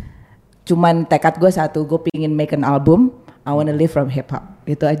 cuman tekad gue satu, gue pingin make an album, I wanna live from hip hop,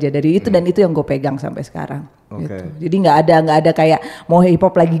 itu aja dari itu dan itu yang gue pegang sampai sekarang. Gitu. Jadi nggak ada kayak mau hip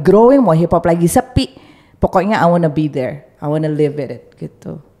hop lagi growing, mau hip hop lagi sepi, pokoknya I wanna be there, I wanna live with it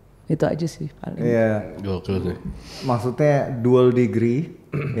gitu. Itu aja sih paling. Iya. Gokil sih. Maksudnya dual degree,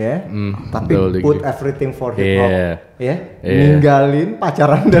 ya. Tapi put everything for hip hop, ya. Ninggalin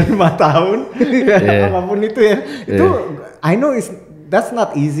pacaran dari 5 tahun, apapun itu ya. Itu I know that's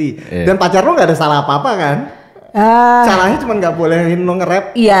not easy. Dan pacar lo nggak ada salah apa-apa kan? Salahnya cuma nggak bolehin lo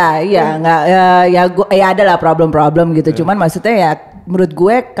nge-rap. Iya, nggak ya ada lah problem-problem gitu. Cuman maksudnya ya menurut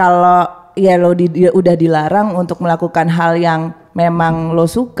gue kalau ya lo udah dilarang untuk melakukan hal yang memang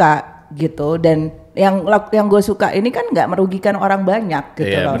lo suka gitu dan yang gue suka ini kan nggak merugikan orang banyak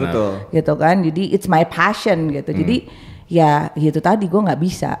gitu loh. Betul. Gitu kan. Jadi it's my passion gitu. Jadi ya itu tadi gue nggak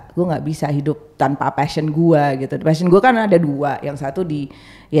bisa hidup tanpa passion gue gitu. Passion gue kan ada 2, yang satu di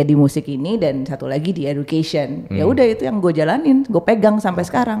musik ini dan satu lagi di education. Ya udah itu yang gue jalanin, gue pegang sampai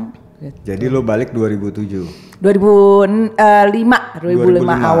sekarang. Gitu. Jadi lo balik 2007. 2005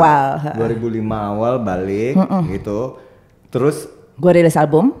 awal. 2005 awal balik gitu. Terus gue rilis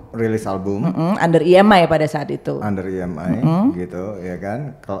album. Under EMI pada saat itu. Under EMI gitu ya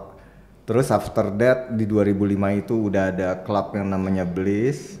kan. Terus after that di 2005 itu udah ada klub yang namanya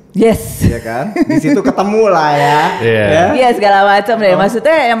Bliss. Yes. Ya kan? Di situ ketemu lah ya. Iya segala macam deh.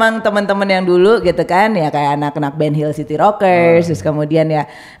 Maksudnya emang teman-teman yang dulu gitu kan ya kayak anak-anak band Hill City Rockers, terus kemudian ya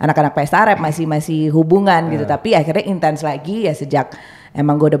anak-anak pesta rap masih hubungan gitu. Tapi akhirnya intens lagi ya sejak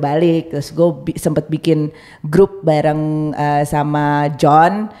emang gue udah balik. Terus gue sempet bikin grup bareng sama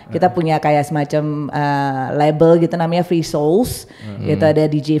John. Kita punya kayak semacam label gitu namanya Free Souls. Gitu ada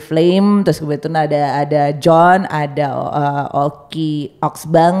DJ Flame, terus kebetulan ada John, ada Oki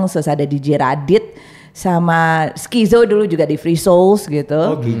Oxbang, terus ada DJ Radit sama Skizo dulu juga di Free Souls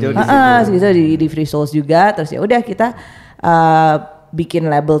gitu. Oh, Skizo di Free Souls juga. Terus ya udah kita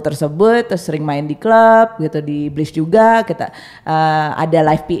bikin label tersebut, terus sering main di klub gitu, di Bliss juga kita ada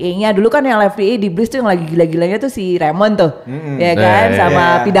live PA-nya. Dulu kan yang live PA di Bliss tuh yang lagi gila-gilanya tuh si Raymond tuh, ya kan,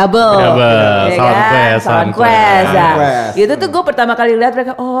 sama P-Double, ya kan, Sound Quest. Itu tuh gue pertama kali lihat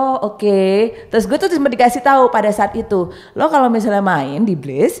mereka, oke. Terus gue tuh sempat dikasih tahu pada saat itu, lo kalau misalnya main di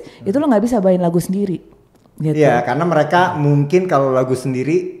Bliss, itu lo nggak bisa bawain lagu sendiri. Gitu. Iya, karena mereka mungkin kalau lagu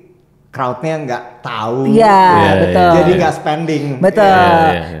sendiri crowdnya nggak tahu, betul. Jadi nggak spending.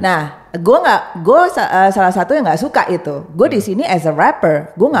 Betul. Nah, gue salah satu yang nggak suka itu. Gue di sini as a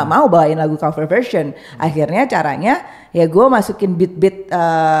rapper, gue nggak mau bawain lagu cover version. Akhirnya caranya ya gue masukin beat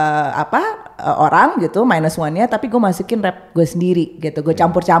orang gitu minus one-nya, tapi gue masukin rap gue sendiri gitu. Gue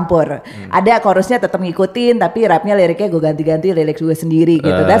campur-campur. Ada chorusnya tetap ngikutin, tapi rapnya liriknya gue ganti-ganti lirik gue sendiri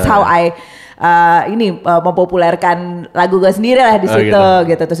gitu. That's how I mempopulerkan lagu gue sendiri lah di situ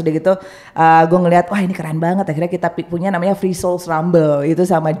gitu. Terus udah gitu gue ngeliat wah ini keren banget, akhirnya kita punya namanya Free Souls Rumble itu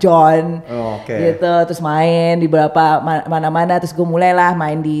sama John gitu, terus main di beberapa mana-mana, terus gue mulailah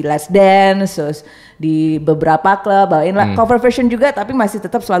main di Let's Dance, terus di beberapa klub bawain lah cover version juga, tapi masih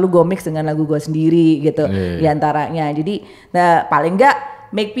tetap selalu gue mix dengan lagu gue sendiri gitu diantaranya. Jadi paling enggak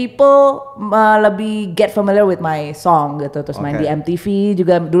make people lebih get familiar with my song gitu. Terus main di MTV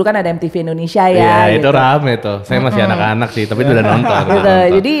juga, dulu kan ada MTV Indonesia ya. Iya gitu. Itu rame tuh, saya masih anak-anak sih, tapi udah nonton. Gitu.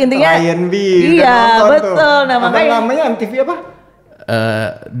 Jadi intinya Ryan B. Iya betul. Nah, namanya MTV apa?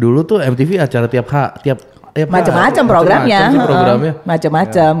 Dulu tuh MTV acara tiap macam-macam programnya.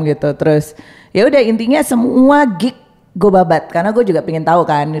 Macam-macam gitu. Terus ya udah intinya semua gig gue babat karena gue juga pengen tahu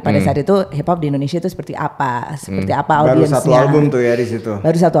kan pada saat itu hip hop di Indonesia itu seperti apa audiensnya. Baru 1 album tuh ya di situ.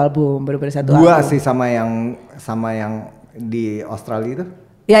 Baru 1 album, baru 1 album. Gua sih sama yang di Australia itu.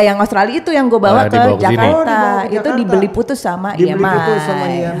 Ya yang Australia itu yang gue bawa ke Jakarta. Itu Jakarta. dibeli putus sama EMI.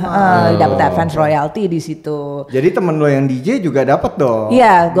 Dapat advance royalty di situ. Jadi temen lo yang DJ juga dapat dong.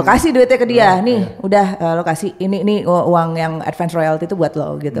 Iya, gue kasih duitnya ke dia. Nih, udah lo kasih ini uang yang advance royalty itu buat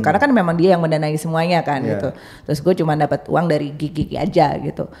lo gitu. Karena kan memang dia yang mendanai semuanya kan gitu. Terus gue cuma dapat uang dari gig-gig aja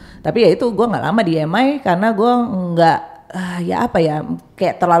gitu. Tapi ya itu gue nggak lama di EMI karena gue nggak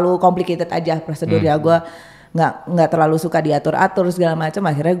kayak terlalu complicated aja prosedurnya. Gue nggak terlalu suka diatur-atur segala macam.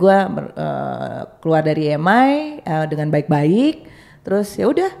 Akhirnya gue keluar dari EMI dengan baik-baik. Terus ya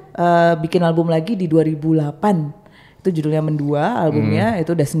udah bikin album lagi di 2008. Itu judulnya Mendua albumnya.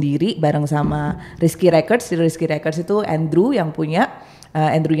 Itu udah sendiri bareng sama Rizky Records. Di Rizky Records itu Andrew yang punya.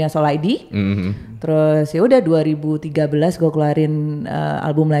 Andrew-nya Soul ID. Terus ya udah 2013 gue keluarin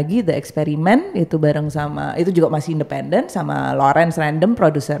album lagi The Experiment, itu bareng sama, itu juga masih independen sama Lawrence Random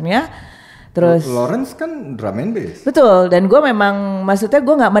produsernya. Terus Lawrence kan drum and bass. betul, dan gue memang maksudnya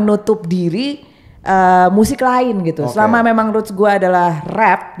gue nggak menutup diri musik lain gitu. Selama memang roots gue adalah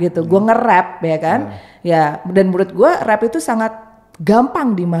rap gitu, gue nge-rap ya kan. Ya, dan menurut gue rap itu sangat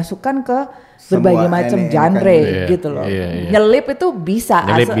gampang dimasukkan ke berbagai macam genre gitu loh. Nyelip itu bisa.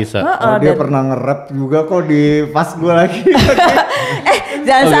 Nyelip bisa. Dia pernah nge-rap juga kok di pas gue lagi.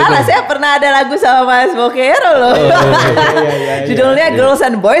 Jangan salah, saya pernah ada lagu sama Mas Bokero loh. Judulnya Girls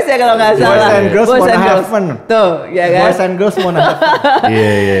and Boys ya kalau nggak salah. Boys and Girls Wanna Have Fun. Tuh, ya kan. Boys and Girls Wanna Have Fun.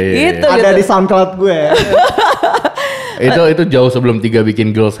 Itu ada gitu. di SoundCloud gue. Itu jauh sebelum 3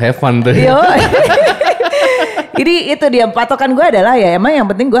 bikin Girls Have Fun tuh. Jadi itu dia, patokan gue adalah ya emang yang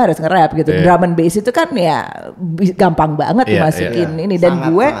penting gue harus nge-rap gitu. Drum and bass itu kan ya gampang banget dimasukin ini.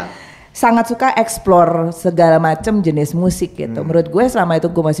 Dan gue sangat suka explore segala macam jenis musik gitu. Menurut gue selama itu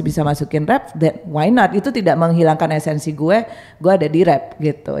gue masih bisa masukin rap, then why not? Itu tidak menghilangkan esensi gue ada di rap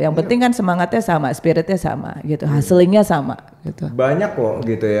gitu. Yang penting kan semangatnya sama, spiritnya sama gitu, hustlingnya sama gitu. Banyak kok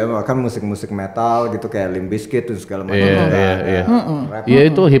gitu ya, bahkan musik-musik metal gitu kayak Limp Bizkit dan segala macam.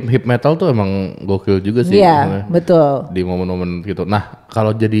 Iya itu hip metal tuh emang gokil juga sih. Iya, betul. Di momen-momen gitu. Nah,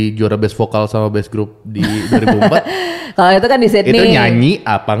 kalau jadi juara best vokal sama best group di 2004 kalau itu kan di Sydney. itu nyanyi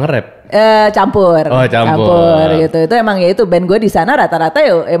apa nge-rap? Campur. Oh, campur gitu. Itu emang ya itu band gue di sana rata-rata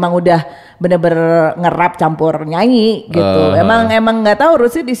ya emang udah bener-bener nge-rap campur nyanyi gitu. Emang nggak tahu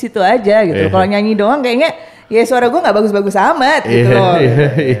rootsnya di situ aja gitu. Kalau nyanyi doang kayaknya ya suara gue nggak bagus-bagus amat gitu loh.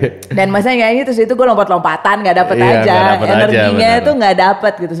 Dan masa nyanyi terus itu gue lompat-lompatan nggak dapet aja. Energinya itu nggak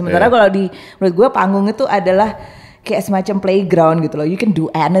dapet gitu. Sementara kalau menurut gue panggung itu adalah kayak semacam playground gitu loh. You can do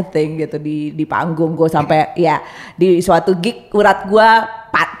anything gitu di panggung. Gue sampai ya di suatu gig urat gue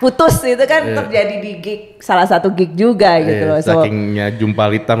putus itu kan terjadi di gig, salah satu gig juga gitu loh. So, sakingnya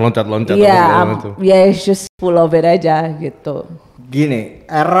jumpalitan loncat-loncat. Iya, it's just full of it aja gitu. Gini,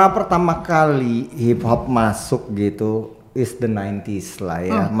 era pertama kali hip hop masuk gitu is the 90s lah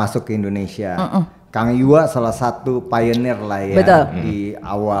ya, masuk ke Indonesia. Kang Yua salah satu pioneer lah ya. Betul. Di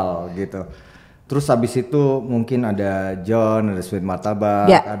awal gitu. Terus habis itu mungkin ada John, ada Sweet Martabak,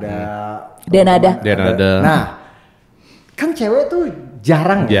 ada Denada. Nah, kan cewek tuh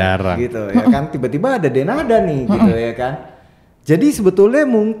jarang. Gitu ya kan. Tiba-tiba ada Denada nih gitu ya kan. Jadi sebetulnya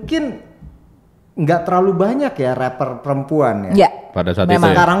mungkin nggak terlalu banyak ya rapper perempuan ya. Pada saat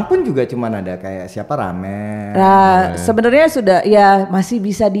Memang itu sekarang pun juga cuman ada kayak siapa Ramen. Sebenarnya sudah ya masih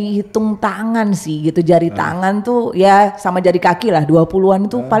bisa dihitung tangan sih gitu, jari tangan tuh ya sama jari kaki lah 20-an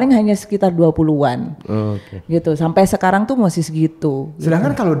tuh paling hanya sekitar 20-an. Gitu. Sampai sekarang tuh masih segitu.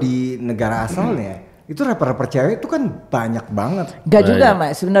 Sedangkan kalau di negara asalnya itu rapper-rapper cewek itu kan banyak banget. Gak juga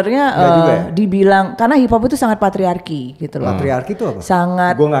Mas, sebenarnya dibilang karena hip hop itu sangat patriarki gitu loh. Patriarki itu apa?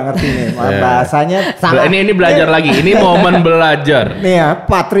 Sangat. Gue nggak ngerti nih bahasanya. Ini belajar lagi. Ini momen belajar. Nih ya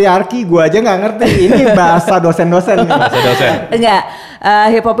patriarki gue aja nggak ngerti. Ini bahasa dosen-dosen. Enggak.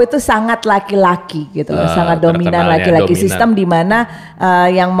 Hip hop itu sangat laki-laki gitu loh, sangat dominan laki-laki. Sistem di mana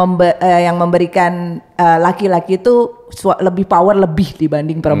yang memberikan laki-laki itu lebih power lebih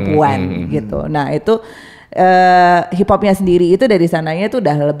dibanding perempuan gitu. Nah itu hip hopnya sendiri itu dari sananya itu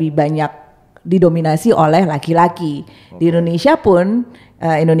udah lebih banyak didominasi oleh laki-laki. Di Indonesia pun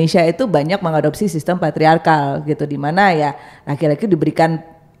Indonesia itu banyak mengadopsi sistem patriarkal gitu, di mana ya laki-laki diberikan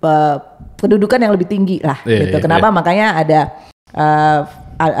kedudukan yang lebih tinggi lah gitu. Kenapa? Makanya ada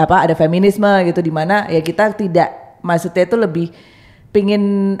ada feminisme gitu, di mana ya kita tidak, maksudnya itu lebih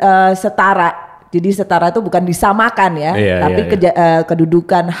pingin setara. Jadi setara itu bukan disamakan ya, tapi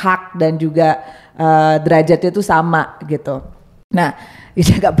kedudukan, hak dan juga derajatnya itu sama gitu. Nah,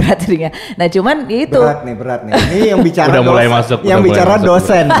 ini agak berat jadinya. Nah, cuman itu berat nih. Ini yang bicara udah mulai masuk. Yang bicara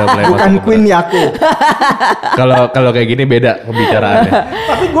dosen, bukan Queen Yaku. Kalau kayak gini beda pembicaraannya.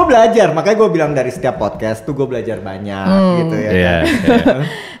 Tapi gue belajar, makanya gue bilang dari setiap podcast tuh gue belajar banyak gitu ya.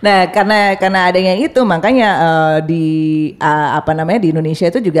 Nah, karena adanya itu makanya di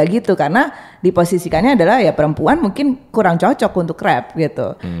Indonesia itu juga gitu, karena diposisikannya adalah ya perempuan mungkin kurang cocok untuk rap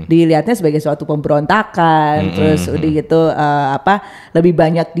gitu. Dilihatnya sebagai suatu pemberontakan, terus udah gitu lebih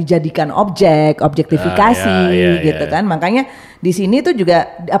banyak dijadikan objektifikasi gitu kan. Makanya di sini tuh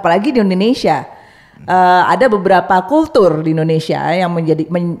juga apalagi di Indonesia ada beberapa kultur di Indonesia yang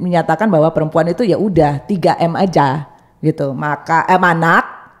menyatakan bahwa perempuan itu ya udah 3M aja gitu. Maka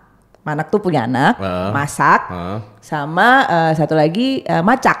Manak tuh punya anak, masak, sama satu lagi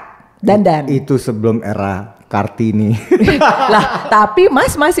macak dandan. Itu sebelum era Kartini. Lah, tapi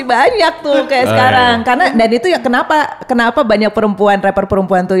Mas masih banyak tuh kayak sekarang. Karena dan itu ya kenapa banyak rapper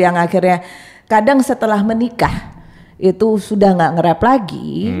perempuan tuh yang akhirnya kadang setelah menikah itu sudah nggak nge-rap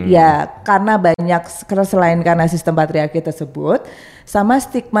lagi, ya karena banyak selain karena sistem patriarki tersebut sama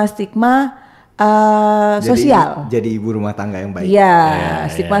stigma sosial. Jadi ibu rumah tangga yang baik. Iya,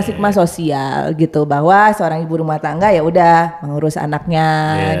 stigma sosial gitu, bahwa seorang ibu rumah tangga ya udah mengurus anaknya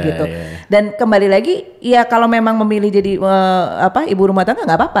gitu. Dan kembali lagi ya kalau memang memilih jadi ibu rumah tangga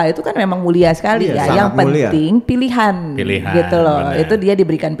nggak apa-apa, itu kan memang mulia sekali ya. Yang penting pilihan gitu loh. Bener. Itu dia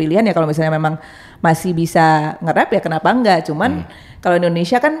diberikan pilihan ya, kalau misalnya memang masih bisa nge-rap ya kenapa enggak. Cuman kalau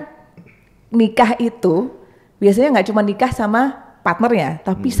Indonesia kan nikah itu biasanya nggak cuma nikah sama partnernya,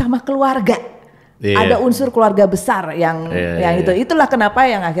 tapi sama keluarga. Ada unsur keluarga besar yang itulah kenapa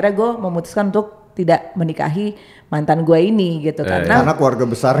yang akhirnya gue memutuskan untuk tidak menikahi mantan gue ini gitu karena keluarga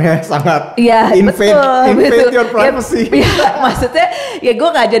besarnya sangat invade your privacy. Maksudnya ya gue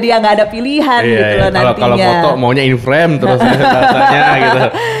nggak jadi yang nggak ada pilihan gitu loh nantinya. Kalau foto maunya in frame terus rasanya gitu.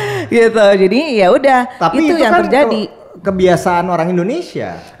 Gitu, jadi ya udah itu yang kan terjadi. Kebiasaan orang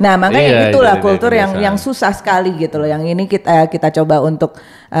Indonesia. Nah makanya itulah kultur yang susah sekali gitu loh. Yang ini kita coba untuk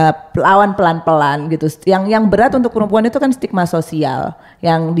lawan pelan-pelan gitu. Yang berat untuk perempuan itu kan stigma sosial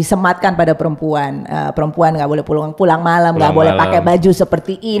yang disematkan pada perempuan. Perempuan nggak boleh pulang malam, nggak boleh pakai baju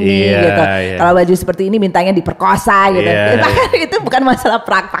seperti ini gitu. Kalau baju seperti ini mintanya diperkosa gitu. Itu bukan masalah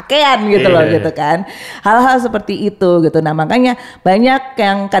pakaian gitu loh gitu kan. Hal-hal seperti itu gitu. Nah makanya banyak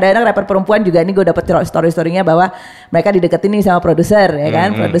yang kadang-kadang rapper perempuan juga, ini gue dapet story-storynya bahwa mereka dideketin nih sama produser ya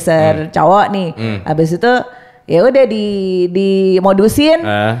kan, produser cowok nih. Habis itu ya udah dimodusin,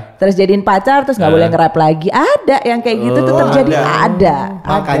 terus jadiin pacar, terus nggak boleh nge-rap lagi. Ada yang kayak gitu tuh terjadi, ada.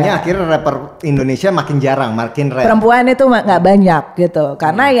 Makanya akhirnya rapper Indonesia makin jarang, makin rap. Perempuan itu nggak banyak gitu,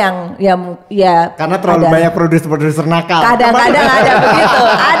 karena karena terlalu banyak produser nakal. Kadang-kadang ada begitu,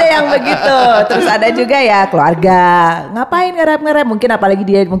 ada yang begitu. Terus ada juga ya keluarga, ngapain nge-rap, mungkin apalagi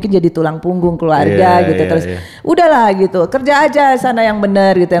dia mungkin jadi tulang punggung keluarga gitu. Terus udahlah gitu, kerja aja sana yang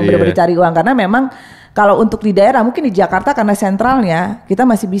benar gitu, yang benar-benar cari uang. Karena memang kalau untuk di daerah, mungkin di Jakarta karena sentralnya kita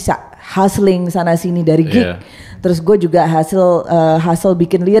masih bisa hustling sana sini dari gig. Terus gue juga hasil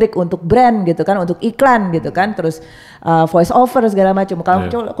bikin lirik untuk brand gitu kan, untuk iklan gitu kan. Terus voice over segala macam.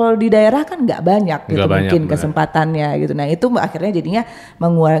 Kalau di daerah kan nggak banyak gitu mungkin kesempatannya gitu. Nah itu akhirnya jadinya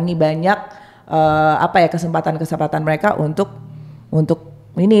mengurangi banyak kesempatan mereka untuk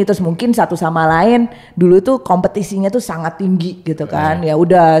ini. Terus mungkin satu sama lain dulu tuh kompetisinya tuh sangat tinggi gitu kan. Ya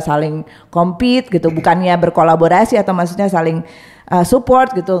udah saling compete gitu, bukannya berkolaborasi atau maksudnya saling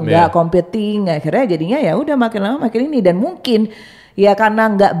support gitu, enggak competing. Akhirnya jadinya ya udah makin lama makin ini. Dan mungkin ya karena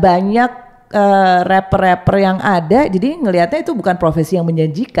enggak banyak rapper-rapper yang ada, jadi ngelihatnya itu bukan profesi yang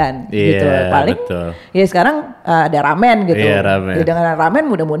menjanjikan gitu. Paling ya sekarang ada ramen gitu. Ya, dengan ramen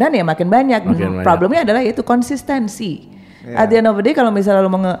mudah-mudahan ya makin banyak. Problemnya adalah itu konsistensi. At the end of the day, kalau misalnya lo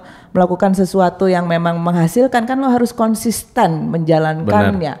melakukan sesuatu yang memang menghasilkan, kan lo harus konsisten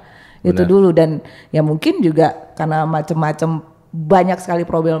menjalankannya. Itu dulu. Dan ya mungkin juga karena macam-macam banyak sekali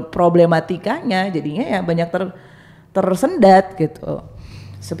problematikanya, jadinya ya banyak tersendat gitu.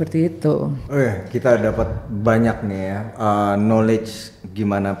 Seperti itu. Kita dapat banyak nih ya knowledge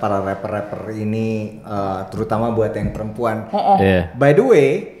gimana para rapper-rapper ini, terutama buat yang perempuan. By the way,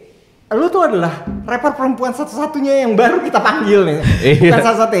 lu tuh adalah rapper perempuan satu-satunya yang baru kita panggil nih. Bukan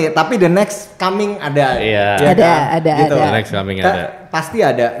satu-satunya, tapi the next coming ada. Ada. Gitu. The next coming ada. Pasti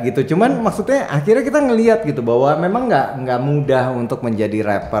ada gitu. Cuman maksudnya akhirnya kita ngelihat gitu bahwa memang nggak mudah untuk menjadi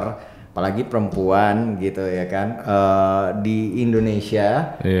rapper, apalagi perempuan gitu ya kan, di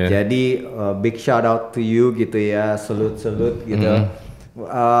Indonesia. Jadi big shout out to you gitu ya, salute gitu.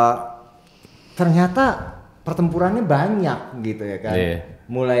 Ternyata pertempurannya banyak gitu ya kan.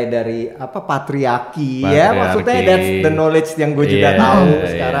 Mulai dari patriarki ya, maksudnya that's the knowledge yang gue juga tahu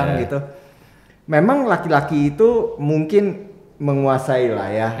sekarang gitu. Memang laki-laki itu mungkin menguasai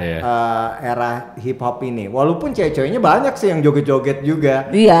lah ya era hip hop ini. Walaupun cewek-ceweknya banyak sih yang joget-joget juga.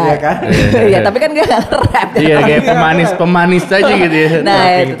 Iya kan? Iya, tapi kan gak rap. Iya, kayak pemanis aja gitu ya. Nah,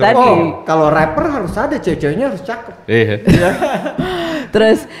 itu tadi. Kalau rapper harus ada, cewek-ceweknya harus cakep.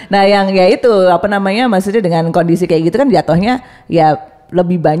 Terus, nah yang ya itu maksudnya dengan kondisi kayak gitu kan jatuhnya ya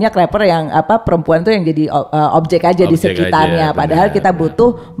lebih banyak rapper yang perempuan tuh yang jadi objek aja di sekitarnya. Padahal kita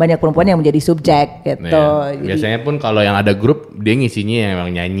butuh banyak perempuan yang menjadi subjek gitu. Biasanya pun kalau yang ada grup dia ngisinya yang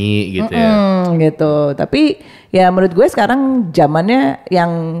emang nyanyi gitu ya. Gitu. Tapi ya menurut gue sekarang zamannya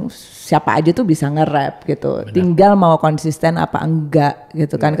yang siapa aja tuh bisa nge-rap gitu. Bener. Tinggal mau konsisten apa enggak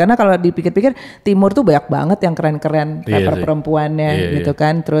gitu kan. Karena kalau dipikir-pikir Timur tuh banyak banget yang keren-keren Iya rapper sih. perempuannya Iya, gitu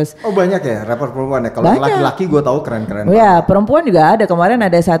kan. Terus Oh banyak ya rapper perempuan ya. Kalau Banyak. laki-laki gue tahu keren-keren. oh ya perempuan juga ada. Kemarin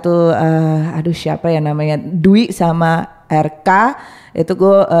ada satu aduh siapa ya namanya Dwi sama RK itu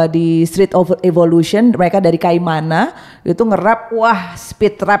gue di Street of Evolution, mereka dari Kaimana itu nge-rap, wah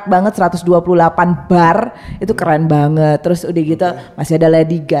speed rap banget 128 bar, itu keren banget. Terus udah gitu masih ada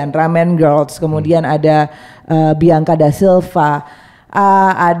Lady Gun, Ramen Girls, kemudian ada Bianca da Silva,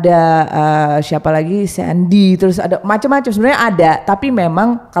 ada siapa lagi, Sandy, terus ada macam-macam sebenarnya ada, tapi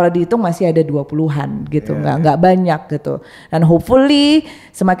memang kalau dihitung masih ada 20-an gitu, nggak banyak gitu. Dan hopefully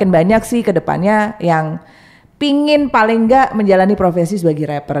semakin banyak sih ke depannya yang pingin paling nggak menjalani profesi sebagai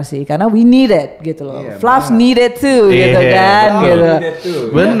rapper sih, karena we need it gitu loh. Iya, Fluff banget. need it too gitu Iya. kan Oh, gitu. iya tuh.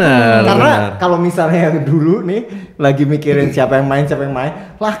 Bener, Karena bener. kalau misalnya yang dulu nih lagi mikirin siapa yang main,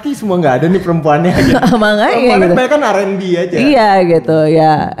 laki semua nggak ada nih perempuannya. Gitu. Makanya Perempuannya gitu. kebanyakan R&B aja. Iya gitu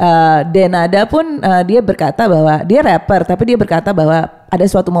ya. Denada pun dia berkata bahwa dia rapper, tapi dia berkata bahwa ada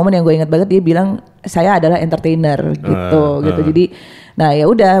suatu momen yang gue ingat banget, dia bilang saya adalah entertainer gitu gitu. Jadi nah ya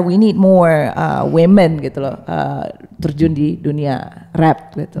udah, we need more women gitu loh terjun di dunia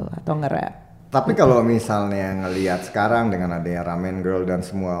rap gitu atau nge-rap. Tapi kalau misalnya ngelihat sekarang dengan adanya Ramen Girl dan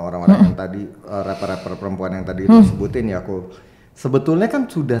semua orang-orang yang tadi rapper-rapper perempuan yang tadi lu sebutin ya, aku sebetulnya kan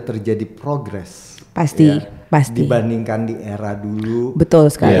sudah terjadi progres. Pasti, pasti. Dibandingkan di era dulu.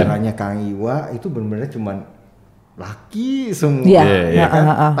 Betul sekali. Eranya Kang Iwa itu benar-benar cuman laki semua. Iya, Ya kan?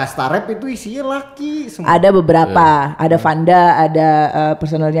 ha. Pesta rap itu isinya laki semua. Ada beberapa, ada Vanda, ada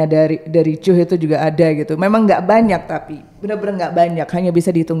personelnya dari Cuh itu juga ada gitu. Memang nggak banyak tapi benar-benar nggak banyak, hanya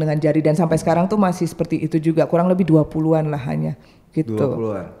bisa dihitung dengan jari dan sampai sekarang tuh masih seperti itu juga, kurang lebih 20-an lah hanya gitu.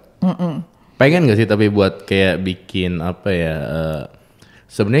 20-an. Pengen gak sih tapi buat kayak bikin apa ya,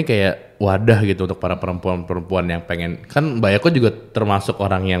 sebenarnya kayak wadah gitu untuk para perempuan-perempuan yang pengen, kan Mbak Eko juga termasuk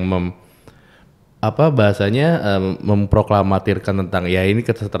orang yang memproklamatirkan tentang ya ini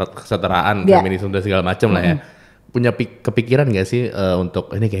kesetaraan, Yeah. feminisme dan segala macam lah ya. Punya kepikiran gak sih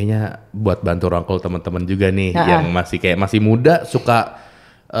untuk ini kayaknya buat bantu rangkul teman-teman juga nih yang masih muda, suka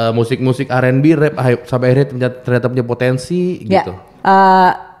musik-musik R&B, rap sampai akhirnya ternyata punya potensi gitu.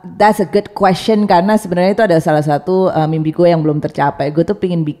 That's a good question, karena sebenarnya itu ada salah satu mimpi gue yang belum tercapai. Gue tuh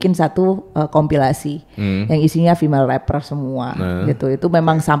pingin bikin satu kompilasi yang isinya female rapper semua gitu. Itu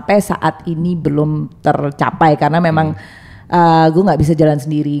memang sampai saat ini belum tercapai karena memang gue nggak bisa jalan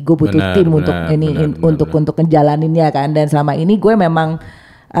sendiri. Gue butuh tim untuk ngejalaninnya kan. Dan selama ini gue memang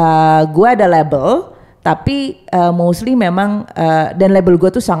gue ada label. Tapi mostly memang dan label gue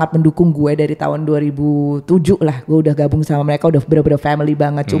tuh sangat mendukung gue dari tahun 2007 lah, gue udah gabung sama mereka, udah bener-bener family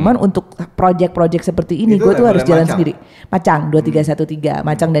banget. Cuman untuk project-project seperti ini gue tuh harus jalan sendiri. Macang 2313,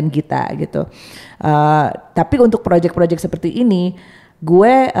 Macang dan Gita gitu. Tapi untuk project-project seperti ini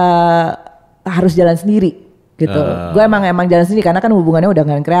gue harus jalan sendiri gitu. Gue emang jalan sendiri karena kan hubungannya udah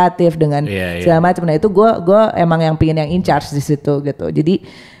dengan kreatif dengan segala macam. Nah itu gue emang yang pingin yang in charge di situ gitu.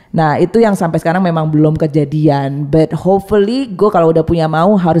 Jadi nah itu yang sampai sekarang memang belum kejadian, but hopefully gue kalau udah punya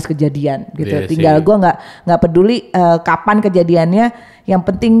mau harus kejadian gitu. Tinggal gue nggak peduli kapan kejadiannya, yang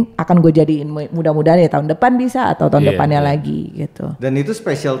penting akan gue jadiin, mudah-mudahan ya tahun depan bisa atau tahun depannya lagi gitu. Dan itu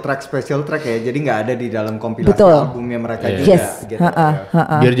special track ya, jadi nggak ada di dalam kompilasi albumnya mereka juga. Yes. Gitu,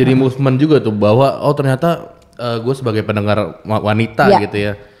 Biar jadi movement juga tuh bahwa oh ternyata gue sebagai pendengar wanita gitu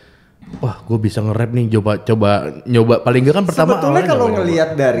ya. Wah, gue bisa nge-rap nih, coba nyoba. Paling gak kan pertama. Sebetulnya kalau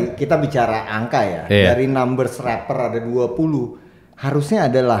ngelihat dari kita bicara angka ya, dari numbers rapper ada 20, harusnya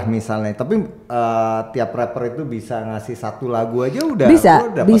adalah misalnya. Tapi tiap rapper itu bisa ngasih satu lagu aja udah. Bisa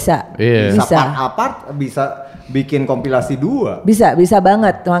bisa bikin kompilasi 2. Bisa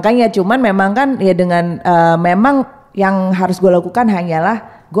banget. Makanya cuman memang kan ya dengan memang yang harus gue lakukan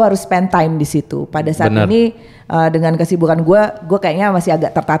hanyalah gue harus spend time di situ. Pada saat ini dengan kesibukan gue kayaknya masih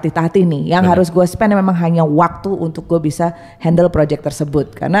agak tertatih-tatih nih. Yang harus gue spend memang hanya waktu untuk gue bisa handle project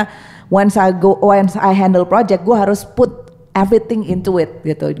tersebut. Karena once I handle project, gue harus put everything into it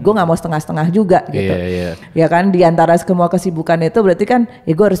gitu. Gue nggak mau setengah-setengah juga gitu. Ya kan, di antara semua kesibukan itu berarti kan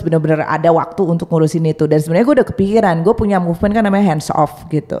ya gue harus benar-benar ada waktu untuk ngurusin itu. Dan sebenarnya gue udah kepikiran, gue punya movement kan namanya hands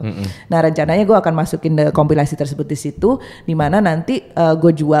off gitu. Nah rencananya gue akan masukin kompilasi tersebut di situ, di mana nanti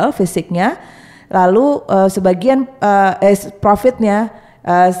gue jual fisiknya, lalu sebagian profitnya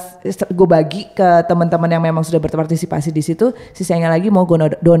gue bagi ke teman-teman yang memang sudah berpartisipasi di situ. Sisanya lagi mau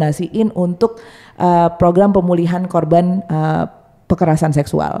gue donasiin untuk program pemulihan korban kekerasan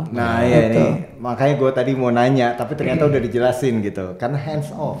seksual. Nah ya ini makanya gue tadi mau nanya tapi ternyata udah dijelasin gitu karena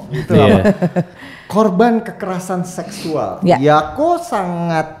hands off itu apa? Korban kekerasan seksual. Yako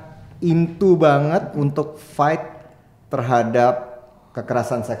sangat into banget untuk fight terhadap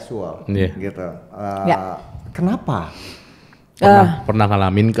kekerasan seksual gitu. Kenapa? Pernah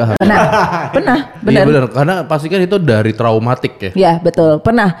ngalamin kah? Pernah, benar. Iya benar, karena pasti kan itu dari traumatik ya. Iya betul,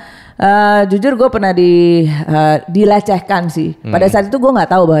 pernah. Jujur gue pernah dilecehkan sih. Pada saat itu gue nggak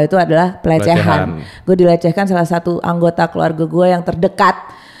tahu bahwa itu adalah pelecehan. Gue dilecehkan salah satu anggota keluarga gue yang terdekat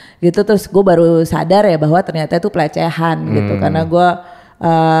gitu. Terus gue baru sadar ya bahwa ternyata itu pelecehan gitu. Karena gue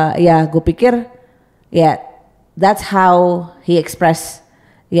gue pikir ya that's how he express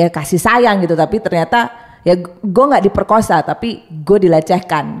ya kasih sayang gitu. Tapi ternyata ya gue nggak diperkosa tapi gue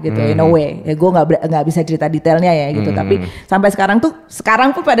dilecehkan gitu in a way. Ya gue nggak bisa cerita detailnya ya gitu. Tapi sampai sekarang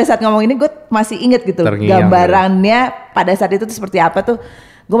pun pada saat ngomong ini gue masih inget gitu gambarannya pada saat itu tuh seperti apa tuh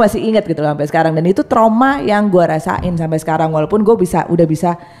gue masih inget gitu sampai sekarang. Dan itu trauma yang gue rasain sampai sekarang walaupun gue udah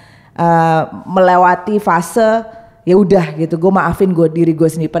bisa melewati fase ya udah gitu gue maafin diri gue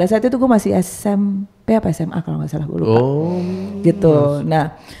sendiri. Pada saat itu gue masih SMP apa SMA kalau nggak salah gue lupa gitu.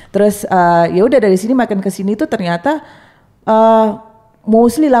 Nah terus ya udah dari sini makin ke sini tuh ternyata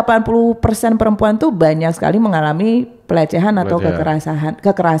mostly 80% perempuan tuh banyak sekali mengalami pelecehan atau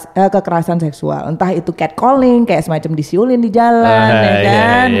kekerasan seksual. Entah itu catcalling kayak semacam disiulin di jalan ya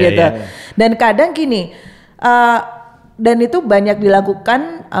kan gitu. Dan kadang gini dan itu banyak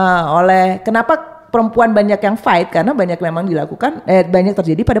dilakukan oleh kenapa perempuan banyak yang fight karena banyak memang dilakukan banyak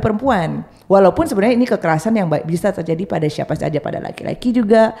terjadi pada perempuan. Walaupun sebenarnya ini kekerasan yang bisa terjadi pada siapa saja, pada laki-laki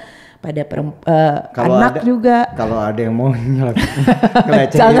juga, pada anak juga. Kalau ada yang mau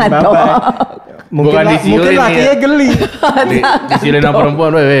ngelecehin jangan Bapak, dong. mungkin lakinya geli. Disilin sama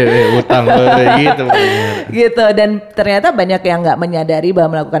perempuan, utang, gitu. Gitu dan ternyata banyak yang nggak menyadari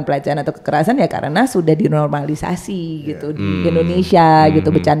bahwa melakukan pelecehan atau kekerasan ya karena sudah dinormalisasi gitu di Indonesia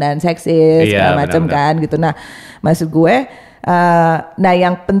gitu bercandaan seksis segala macam kan gitu. Nah maksud gue nah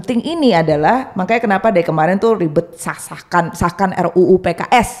yang penting ini adalah makanya kenapa dari kemarin tuh ribet sahkan RUU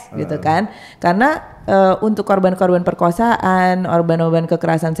PKS gitu kan karena untuk korban-korban perkosaan, korban-korban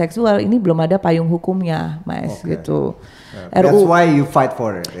kekerasan seksual ini belum ada payung hukumnya Mas gitu. That's why you fight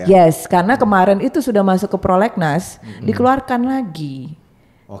for it. Yes, karena kemarin itu sudah masuk ke prolegnas dikeluarkan lagi.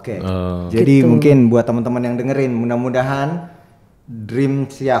 Jadi mungkin buat teman-teman yang dengerin mudah-mudahan dream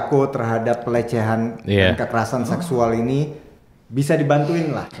Yako terhadap pelecehan dan kekerasan seksual ini bisa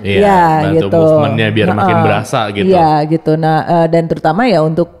dibantuin lah. Bantu gitu. Movementnya biar makin berasa gitu. Iya gitu. Nah dan terutama ya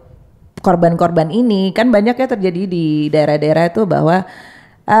untuk korban-korban ini kan banyak ya terjadi di daerah-daerah itu bahwa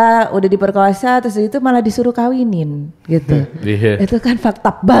udah diperkosa terus itu malah disuruh kawinin gitu. Itu kan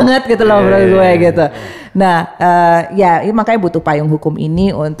fakta banget gitu loh menurut gue gitu. Nah makanya butuh payung hukum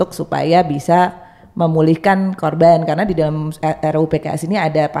ini untuk supaya bisa memulihkan korban karena di dalam RUU PKS ini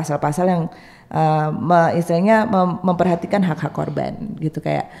ada pasal-pasal yang istilahnya memperhatikan hak-hak korban gitu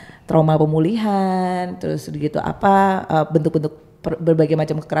kayak trauma pemulihan terus gitu bentuk-bentuk berbagai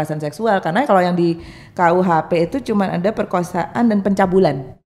macam kekerasan seksual karena kalau yang di KUHP itu cuma ada perkosaan dan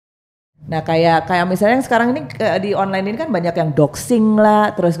pencabulan. Nah kayak misalnya yang sekarang ini di online ini kan banyak yang doxing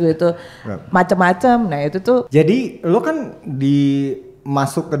lah terus gitu macam-macam. Nah itu tuh. Jadi lo kan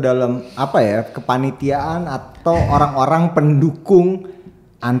masuk ke dalam kepanitiaan atau orang-orang pendukung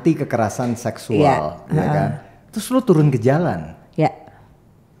anti kekerasan seksual, ya kan? Terus lu turun ke jalan,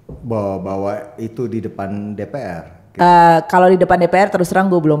 bawa itu di depan DPR. Gitu. Kalau di depan DPR terus terang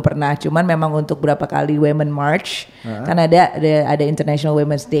gue belum pernah, cuman memang untuk berapa kali Women March, kan ada International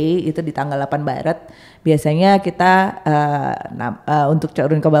Women's Day itu di tanggal 8 Maret. Biasanya kita untuk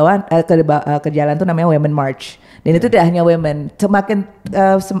turun ke bawah ke jalan tuh namanya Women March. Dan itu tidak hanya women, semakin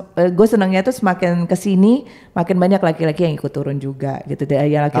gue senangnya tuh semakin kesini makin banyak laki-laki yang ikut turun juga gitu.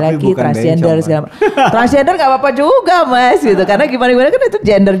 Ya laki-laki transgender segala. Transgender nggak apa-apa juga Mas gitu, karena gimana kan itu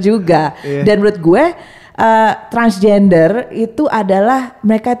gender juga. Dan menurut gue transgender itu adalah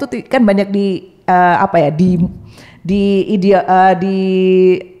mereka itu kan banyak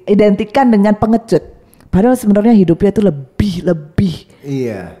diidentikan dengan pengecut. Padahal sebenarnya hidupnya itu lebih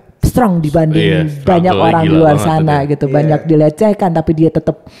strong dibanding banyak orang di luar sana gitu. Banyak dilecehkan tapi dia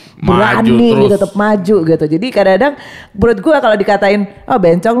tetap berani gitu, tetap maju gitu. Jadi kadang-kadang menurut gue kalau dikatain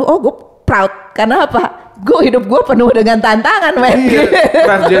bencong lu, gue proud karena apa? Hidup gue penuh dengan tantangan men.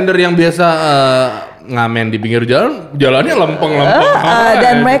 Transgender yang biasa ngamen di pinggir jalan, jalannya lempeng-lempeng.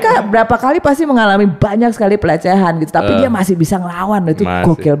 Dan mereka berapa kali pasti mengalami banyak sekali pelecehan gitu, tapi dia masih bisa ngelawan. Itu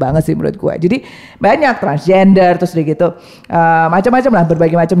gokil banget sih menurut gue. Jadi banyak transgender terus gitu, macam-macam lah,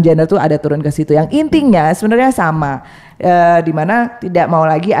 berbagai macam gender tuh ada turun ke situ. Yang intinya sebenarnya sama, dimana tidak mau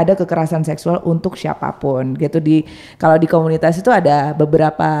lagi ada kekerasan seksual untuk siapapun gitu. Kalau di komunitas itu ada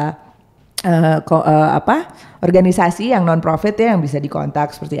beberapa organisasi yang non profit ya yang bisa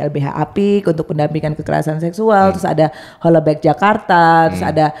dikontak seperti LBH Apik untuk pendampingan kekerasan seksual, terus ada Holleback Jakarta, terus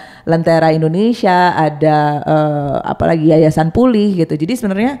ada Lentera Indonesia, ada apalagi Yayasan Pulih gitu. Jadi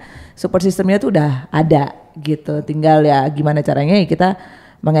sebenarnya support sistemnya tuh udah ada gitu. Tinggal ya gimana caranya ya kita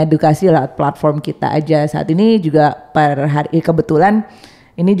mengedukasi lewat platform kita aja. Saat ini juga per hari kebetulan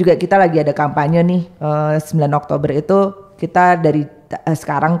ini juga kita lagi ada kampanye nih 9 Oktober itu kita dari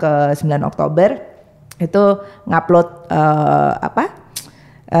sekarang ke 9 Oktober itu ngupload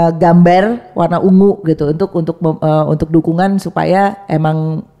gambar warna ungu gitu untuk dukungan supaya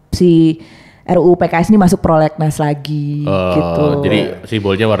emang si RUU PKS ini masuk prolegnas lagi gitu. Jadi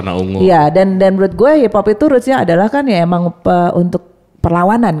simbolnya warna ungu. Iya, dan menurut gue hip hop itu rootsnya adalah kan ya emang untuk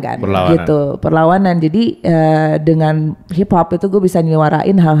perlawanan kan, gitu, perlawanan. Jadi dengan hip hop itu gue bisa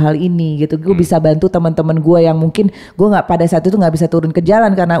nyuarain hal-hal ini gitu. Gue bisa bantu teman-teman gue yang mungkin gue nggak pada saat itu nggak bisa turun ke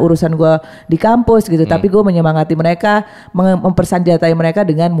jalan karena urusan gue di kampus gitu. Tapi gue menyemangati mereka, mempersenjatai mereka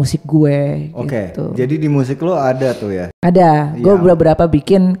dengan musik gue. Oke. Gitu. Jadi di musik lo ada tuh ya? Ada. Gue beberapa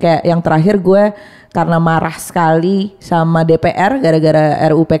bikin kayak yang terakhir gue karena marah sekali sama DPR gara-gara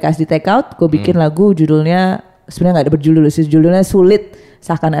RUU PKS di take out, gue bikin lagu judulnya sebenarnya nggak ada berjudul sih, judulnya Sulit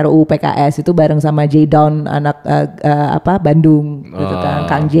Sahkan RUU PKS, itu bareng sama J Down anak Bandung gitu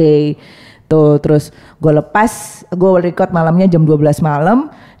kan, Kang J tuh. Terus gue record malamnya jam 12 malam,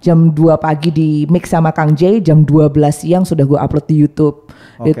 jam 2 pagi di mix sama Kang J, jam 12 siang sudah gue upload di YouTube.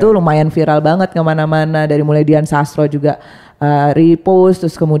 Itu lumayan viral banget kemana-mana, dari mulai Dian Sastro juga repost,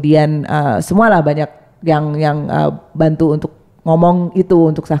 terus kemudian semualah banyak yang bantu untuk ngomong itu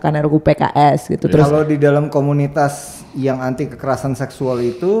untuk sahkan RUU PKS gitu. Terus kalau di dalam komunitas yang anti kekerasan seksual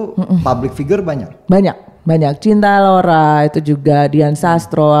itu public figure banyak. Cinta Laura itu juga, Dian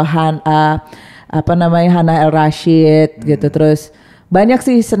Sastro, Hana El Rashid gitu. Terus banyak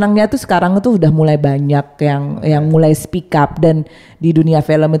sih, senangnya tuh sekarang tuh udah mulai banyak yang mulai speak up, dan di dunia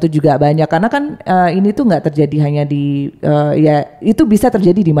film itu juga banyak karena kan ini tuh nggak terjadi hanya di ya itu bisa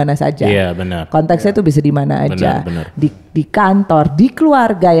terjadi di mana saja. Iya benar. Konteksnya tuh bisa di mana aja. Benar. Di kantor, di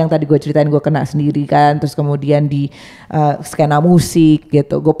keluarga yang tadi gue ceritain gue kena sendiri kan, terus kemudian di skena musik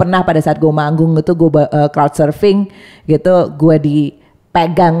gitu. Gue pernah pada saat gue manggung itu gue crowd surfing gitu, gue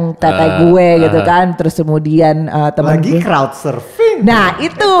dipegang tete gue gitu kan, terus kemudian temen lagi gue crowd surfing. Nah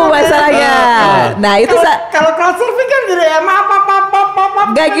itu masalahnya. Nah itu kalau crowd surfing kan gini ya,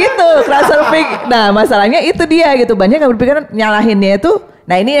 nggak gitu crowd surfing. Nah masalahnya itu dia gitu, banyak yang berpikir nyalahinnya itu.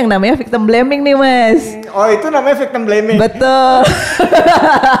 Nah ini yang namanya victim blaming nih mas. Oh itu namanya victim blaming. Betul.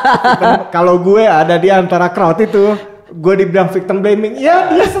 Kalau gue ada di antara crowd itu, gue dibilang victim blaming, ya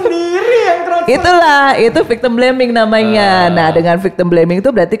dia sendiri yang crowd surfing. Itulah, itu victim blaming namanya. Nah dengan victim blaming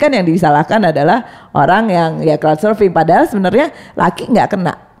itu berarti kan yang disalahkan adalah orang yang ya crowd surfing. Padahal sebenarnya laki nggak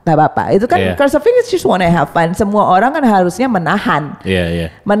kena. Gak apa-apa, itu kan crowd surfing is just wanna have fun. Semua orang kan harusnya menahan.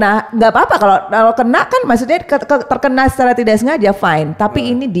 Gak apa-apa kalau kena kan, maksudnya terkena secara tidak sengaja fine. Tapi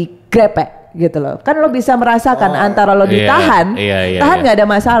ini di grab gitu loh. Kan lo bisa merasakan antara lo ditahan, tahan nggak ada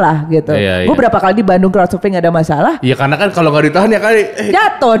masalah gitu. Gue berapa kali di Bandung crowd surfing nggak ada masalah. Iya karena kan kalau nggak ditahan ya kali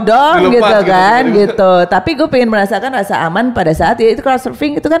jatuh dong gitu kan gitu. Tapi gue pengen merasakan rasa aman pada saat ya itu crowd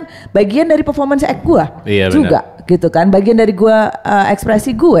surfing itu kan bagian dari performance act gue juga gitu kan, bagian dari gue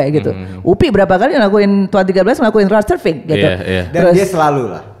ekspresi gue gitu. Upi berapa kali ngelakuin 2013 ngelakuin crowd surfing gitu. Dan terus, dia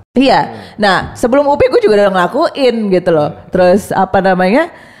selalu lah. Iya. Nah sebelum Upi gue juga udah ngelakuin gitu loh. Terus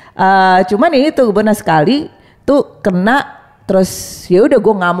cuman itu benar sekali tuh kena, terus ya udah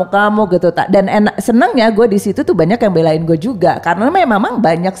gue ngamuk-ngamuk gitu. Dan senangnya gue di situ tuh banyak yang belain gue juga karena memang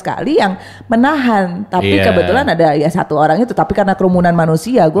banyak sekali yang menahan. Tapi kebetulan ada ya satu orang itu, tapi karena kerumunan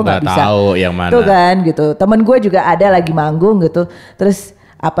manusia gue nggak bisa tahu yang mana. Tuh kan gitu. Temen gue juga ada lagi manggung gitu. Terus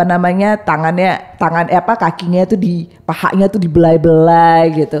kakinya tuh pahanya tuh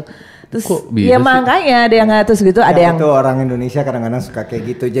dibelai-belai gitu. Terus ya makanya ada yang ngatus gitu, ada yang itu orang Indonesia kadang-kadang suka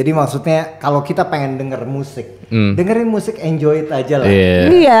kayak gitu. Jadi maksudnya kalau kita pengen denger musik, dengerin musik, enjoy it aja lah.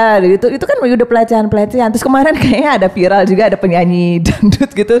 Iya, itu kan udah pelecehan. Terus kemarin kayaknya ada viral juga, ada penyanyi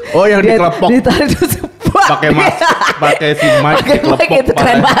dangdut gitu. Oh yang dikelepok. Ditarik terus pakai si mic Pakai mic itu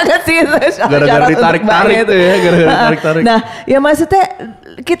keren banget sih itu. Gara-gara Syarat untuk ditarik-tarik banget. tuh ya, gara-gara ditarik-tarik. Nah, ya maksudnya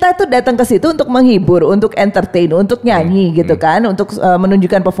kita tuh datang ke situ untuk menghibur, untuk entertain, untuk nyanyi gitu kan, untuk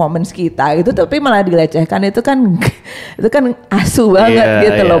menunjukkan performance kita gitu, tapi malah dilecehkan itu kan asu banget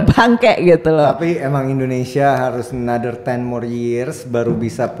gitu loh, bangke gitu loh. Tapi emang Indonesia harus another 10 more years baru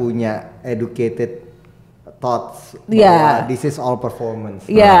bisa punya educated thoughts bahwa this is all performance.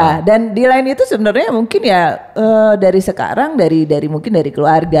 Ya, dan di lain itu sebenarnya mungkin ya dari sekarang dari mungkin dari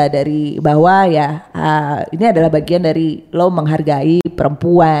keluarga, dari bahwa ya ini adalah bagian dari lo menghargai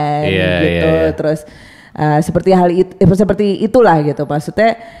perempuan gitu. Terus seperti hal itu seperti itulah gitu.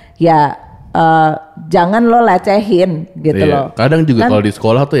 Maksudnya ya jangan lo lecehin gitu loh. Kadang juga Kan- kalau di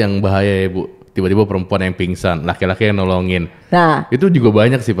sekolah tuh yang bahaya ya Bu, tiba-tiba perempuan yang pingsan, laki-laki yang nolongin. Nah, Itu juga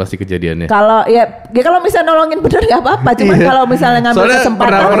banyak sih pasti kejadiannya. kalau ya kalau misalnya nolongin bener nggak apa-apa, cuman kalau misalnya ngambil Soalnya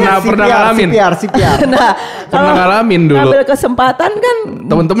kesempatan pernah ngalamin. CPR. nah, Pernah ngalamin dulu. ngambil kesempatan kan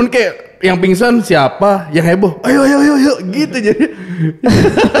Temen-temen kayak yang pingsan siapa, yang heboh, ayo gitu jadi.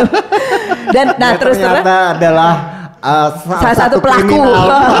 dan nah terus ternyata adalah salah satu pelaku.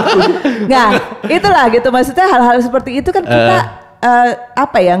 Nah, itulah gitu maksudnya hal-hal seperti itu kan kita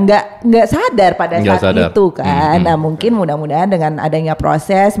apa ya nggak sadar pada Nggak saat sadar. itu kan. Nah, mungkin mudah-mudahan dengan adanya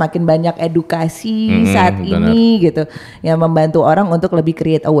proses makin banyak edukasi saat benar. ini gitu yang membantu orang untuk lebih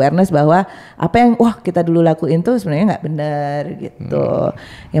create awareness bahwa apa yang kita dulu lakuin tuh sebenarnya nggak benar gitu.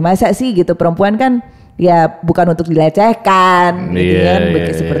 Ya masa sih gitu perempuan kan ya bukan untuk dilecehkan gitu Iya, kan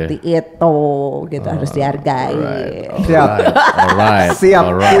iya, seperti itu gitu harus dihargai. Siap. Alright. Siap,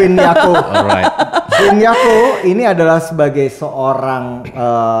 Queen Yako. Alright. Queen Yako ini adalah sebagai seorang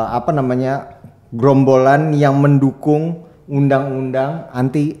gerombolan yang mendukung undang-undang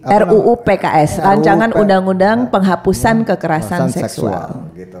anti RUU PKS, Rancangan RUU Undang-Undang Penghapusan Kekerasan Seksual.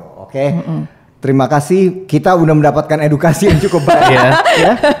 gitu. Oke. Terima kasih, kita udah mendapatkan edukasi yang cukup baik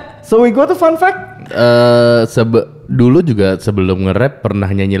ya. So we go to fun fact. Dulu juga sebelum nge-rap pernah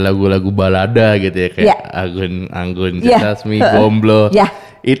nyanyi lagu-lagu balada gitu ya kayak Ya. Anggun Ya. Jasmi, Gomblo. Ya.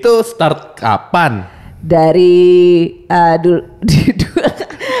 Itu start kapan? Dari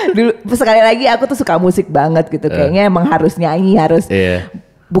dulu sekali lagi aku tuh suka musik banget gitu. Kayaknya emang harus nyanyi, harus Iya.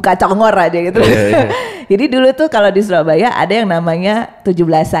 buka congor aja gitu. Iya. Jadi dulu tuh kalau di Surabaya ada yang namanya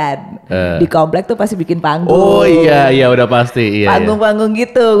 17-an. Di komplek tuh pasti bikin panggung. Oh iya udah pasti iya. Panggung-panggung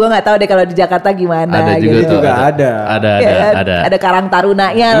gitu. Gue nggak tahu deh kalau di Jakarta gimana Ada juga gitu. tuh. Juga ada. Ada Karang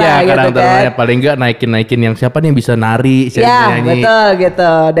Tarunanya Iya, lah gitu kadang kan. paling enggak naikin yang siapa nih yang bisa nari, siapa yang Ya nyanyi. betul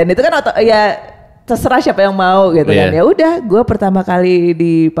gitu. Dan itu kan ya terserah siapa yang mau gitu kan. Iya. Ya udah, gue pertama kali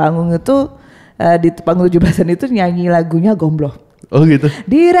di panggung itu di panggung 17-an itu nyanyi lagunya Gomblo. Oh gitu.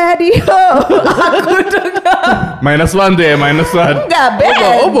 Di radio aku dengar. -1 tuh ya, -1. Enggak band.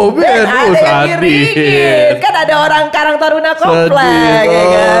 Oh, band. Ada Oh, yang sadis. ngiringin. Kan ada orang Karang Taruna komplek Sadis. ya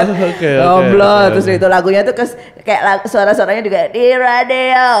kan. Oke. Gomblo. Terus itu lagunya tuh kayak suara-suaranya juga di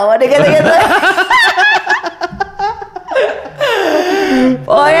radio. Ada gitu-gitu.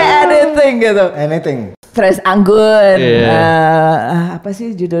 Pokoknya anything gitu. Anything. Terus Anggun, Iya. apa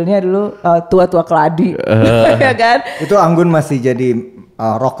sih judulnya dulu? Tua-tua keladi, ya kan? Itu Anggun masih jadi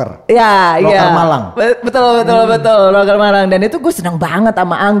rocker. Ya, Rocker Malang. Betul, rocker Malang. Dan itu gue senang banget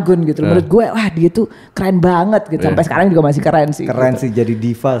sama Anggun gitu. Menurut gue, wah dia tuh keren banget gitu. Sampai sekarang juga masih keren sih. Keren gitu. sih jadi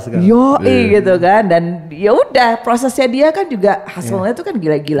diva sekarang. Yoi gitu kan. Dan ya udah prosesnya dia kan juga hasilnya tuh kan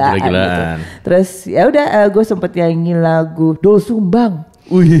gila-gilaan. Gila-gilaan. Gitu. Terus ya udah gue sempet nyanyi lagu Dol Sumbang.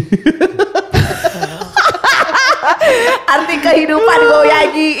 Wih. Arti kehidupan gue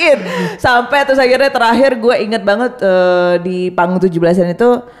nyanyiin sampai terus akhirnya terakhir gue inget banget di panggung 17-an itu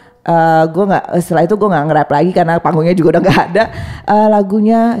gue nggak setelah itu gue nggak nge-rap lagi karena panggungnya juga udah nggak ada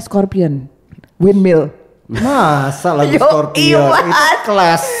lagunya Scorpion Windmill. Masa lagu Yo, Scorpion iya, itu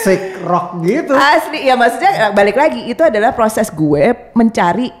klasik rock gitu. Asli ya maksudnya balik lagi itu adalah proses gue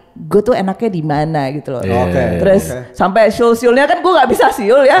mencari gue tuh enaknya di mana gitu loh. Oke. Terus sampai siul-siulnya kan gue nggak bisa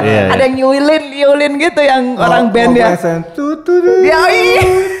siul ya. Iya. Ada yang nyuilin gitu yang orang band ya.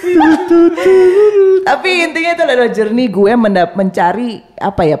 Tapi intinya itu adalah journey gue mencari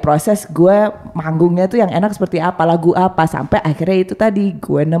apa ya proses gue manggungnya tuh yang enak seperti apa, lagu apa sampai akhirnya itu tadi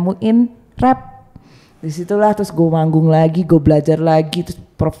gue nemuin rap. Disitulah terus gue manggung lagi, gue belajar lagi, terus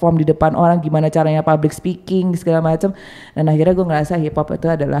perform di depan orang gimana caranya public speaking segala macam. Dan akhirnya gue ngerasa hip hop itu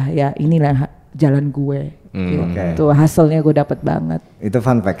adalah ya inilah jalan gue. Gitu. Hasilnya gue dapet banget. Itu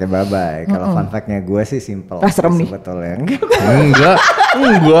fun fact ya bye-bye. Kalau fun fact-nya gue sih simple. Serem nih. Sebetulnya. Enggak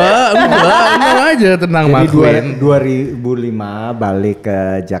aja tenang Jadi Mas. 2005 balik ke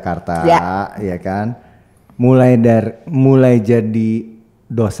Jakarta, Ya. ya kan. Mulai jadi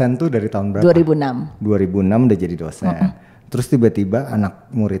dosen tuh dari tahun berapa? 2006. 2006 udah jadi dosen. Terus tiba-tiba anak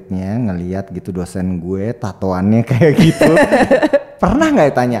muridnya ngeliat gitu dosen gue tatoannya kayak gitu. Pernah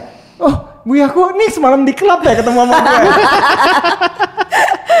nggak tanya, oh Bu Yaku nih semalam di klub ya ketemu sama gue?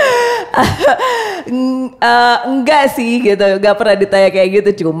 Enggak sih gitu, enggak pernah ditanya kayak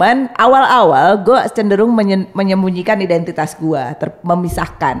gitu. Cuman awal-awal gue cenderung menyembunyikan identitas gue,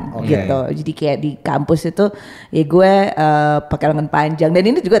 memisahkan gitu. Jadi kayak di kampus itu ya gue pakai lengan panjang, dan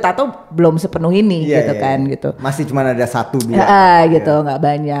ini juga tato belum sepenuh ini gitu kan gitu. Masih cuma ada 1-2 gitu, nggak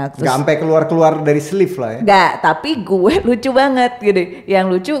banyak. Terus, nggak sampai keluar dari sleeve lah ya. Nggak, tapi gue lucu banget gitu. Yang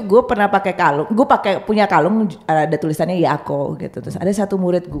lucu gue pernah pakai kalung, gue punya kalung ada tulisannya Yako gitu. Terus ada satu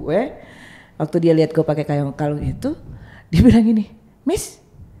murid gue, waktu dia lihat gue pakai kalung itu, dia bilang gini, Miss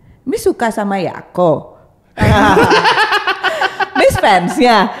suka sama Yako. Miss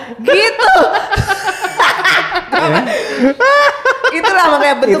fansnya gitu. Itulah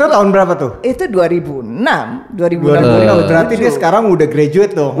makanya bentuk. Itu tahun berapa tuh? Itu 2006. Berarti dia sekarang udah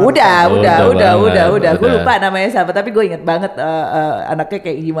graduate dong. Udah. Gue lupa namanya siapa, tapi gue inget banget anaknya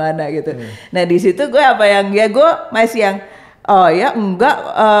kayak gimana gitu. Nah di situ gue gue masih yang oh ya enggak,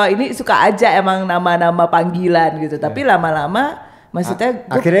 ini suka aja emang nama-nama panggilan gitu. Tapi lama-lama maksudnya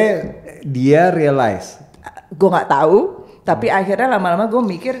akhirnya dia realize. Gue nggak tahu, tapi akhirnya lama-lama gue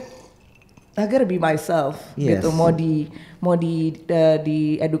mikir I gotta be myself gitu. Mau di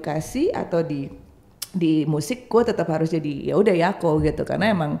edukasi atau di musik, gue tetap harus jadi ya udah Yako gitu,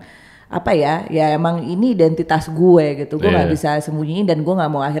 karena emang apa ya emang ini identitas gue gitu. Gue nggak bisa sembunyiin, dan gue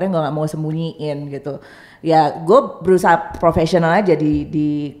nggak mau sembunyiin gitu. Ya gue berusaha profesional aja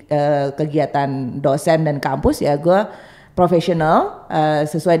di kegiatan dosen dan kampus. Ya gue profesional,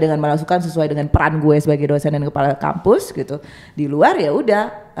 sesuai dengan masukan, sesuai dengan peran gue sebagai dosen dan kepala kampus gitu. Di luar ya udah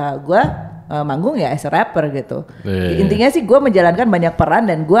gue manggung ya as a rapper gitu. Intinya sih gue menjalankan banyak peran,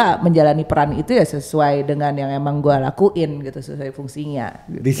 dan gue menjalani peran itu ya sesuai dengan yang emang gue lakuin gitu, sesuai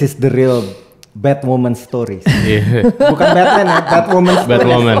fungsinya gitu. This is the real bad woman stories. Bukan Batman ya, bad woman stories. Bad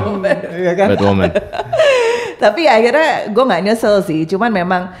woman. Iya kan? Bad woman. Tapi akhirnya gue nggak nyesel sih, cuman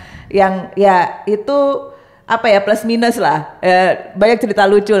memang yang ya itu apa ya, plus minus lah, banyak cerita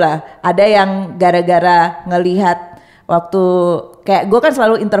lucu lah. Ada yang gara-gara ngelihat waktu kayak gue kan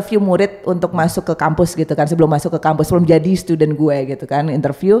selalu interview murid untuk masuk ke kampus gitu kan, sebelum masuk ke kampus, sebelum jadi student gue gitu kan,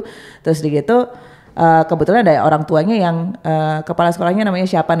 interview. Terus gitu kebetulan ada orang tuanya yang kepala sekolahnya namanya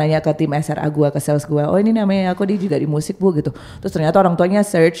siapa, nanya ke tim SRA gue, ke sales gue, oh ini namanya aku, dia juga di musik Bu gitu. Terus ternyata orang tuanya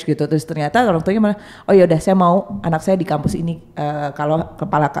search gitu, terus ternyata orang tuanya malah, oh yaudah saya mau anak saya di kampus ini kalau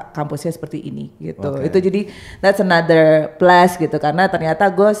kepala kampusnya seperti ini gitu. Itu jadi that's another plus gitu, karena ternyata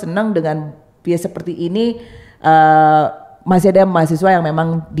gue seneng dengan bias seperti ini. Masih ada mahasiswa yang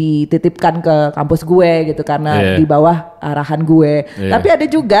memang dititipkan ke kampus gue gitu, karena di bawah arahan gue. Tapi ada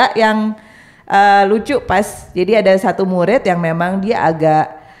juga yang lucu pas, jadi ada satu murid yang memang dia agak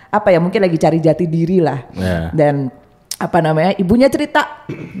apa ya, mungkin lagi cari jati diri lah. Dan apa namanya, ibunya cerita,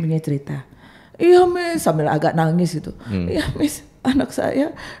 iya Miss, sambil agak nangis gitu. Iya Miss, anak saya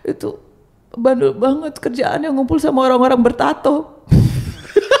itu bandel banget kerjaannya, ngumpul sama orang-orang bertato.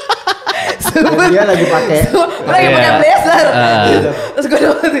 Dia lagi pakai blazer. Terus gue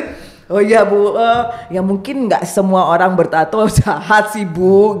oh iya Bu, ya mungkin nggak semua orang bertato jahat sih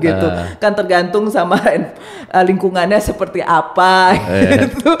Bu gitu. Kan tergantung sama lingkungannya seperti apa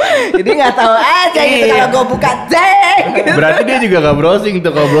gitu. Jadi nggak tahu aja gitu kalau gue buka gitu. Berarti dia juga nggak browsing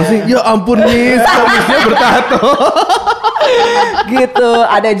tuh, kalau browsing ya ampun Miss, Missnya bertato. Gitu.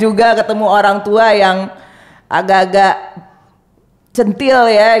 Ada juga ketemu orang tua yang agak-agak centil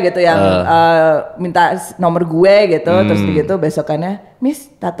ya gitu, yang minta nomor gue gitu. Terus gitu besokannya,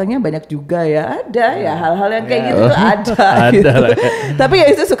 Miss tatonya banyak juga ya. Ada ya hal-hal yang kayak gitu tuh ada gitu. Tapi ya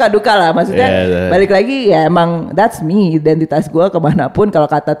itu suka duka lah, maksudnya balik lagi ya emang that's me, identitas gue kemanapun.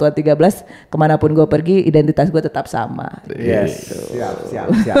 Kalau kata Tuan 13, kemanapun gue pergi identitas gue tetap sama. Yes,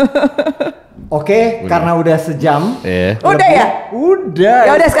 siap. Oke, karena udah sejam. Udah ya?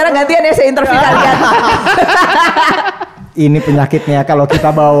 Udah. Ya udah, sekarang gantian ya saya interview kalian. Ini penyakitnya kalau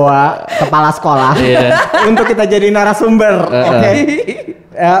kita bawa kepala sekolah untuk kita jadi narasumber. Oke.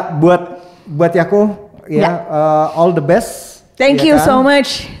 Ya, buat Yaku ya, all the best. Thank you so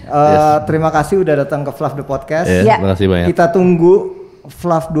much. Terima kasih udah datang ke Fluff the Podcast. Terima kasih banyak. Kita tunggu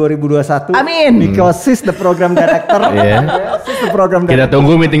Fluff 2021. Amin. Because she's the program director. She's the program director. Kita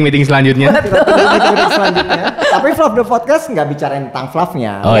tunggu meeting-meeting selanjutnya. Tapi Fluff the Podcast nggak bicarain tentang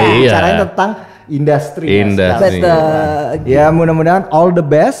fluffnya. Bicarain tentang industri. Ya, mudah-mudahan all the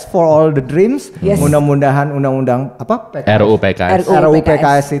best for all the dreams. Mudah-mudahan undang-undang apa? RUU PKS. RUU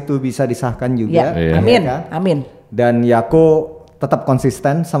PKS itu bisa disahkan juga. Amin. Amin. Dan Yako tetap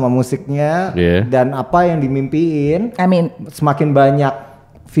konsisten sama musiknya dan apa yang dimimpiin. Amin. Semakin banyak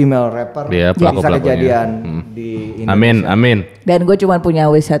female rapper bisa kejadian di Indonesia. Amin. Dan gue cuma punya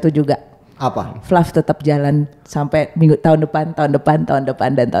wish satu juga. Apa? Fluff tetap jalan sampai tahun depan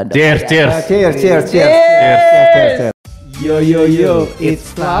dan tahun depan. Cheers. Yo, it's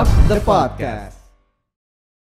Fluff the Podcast.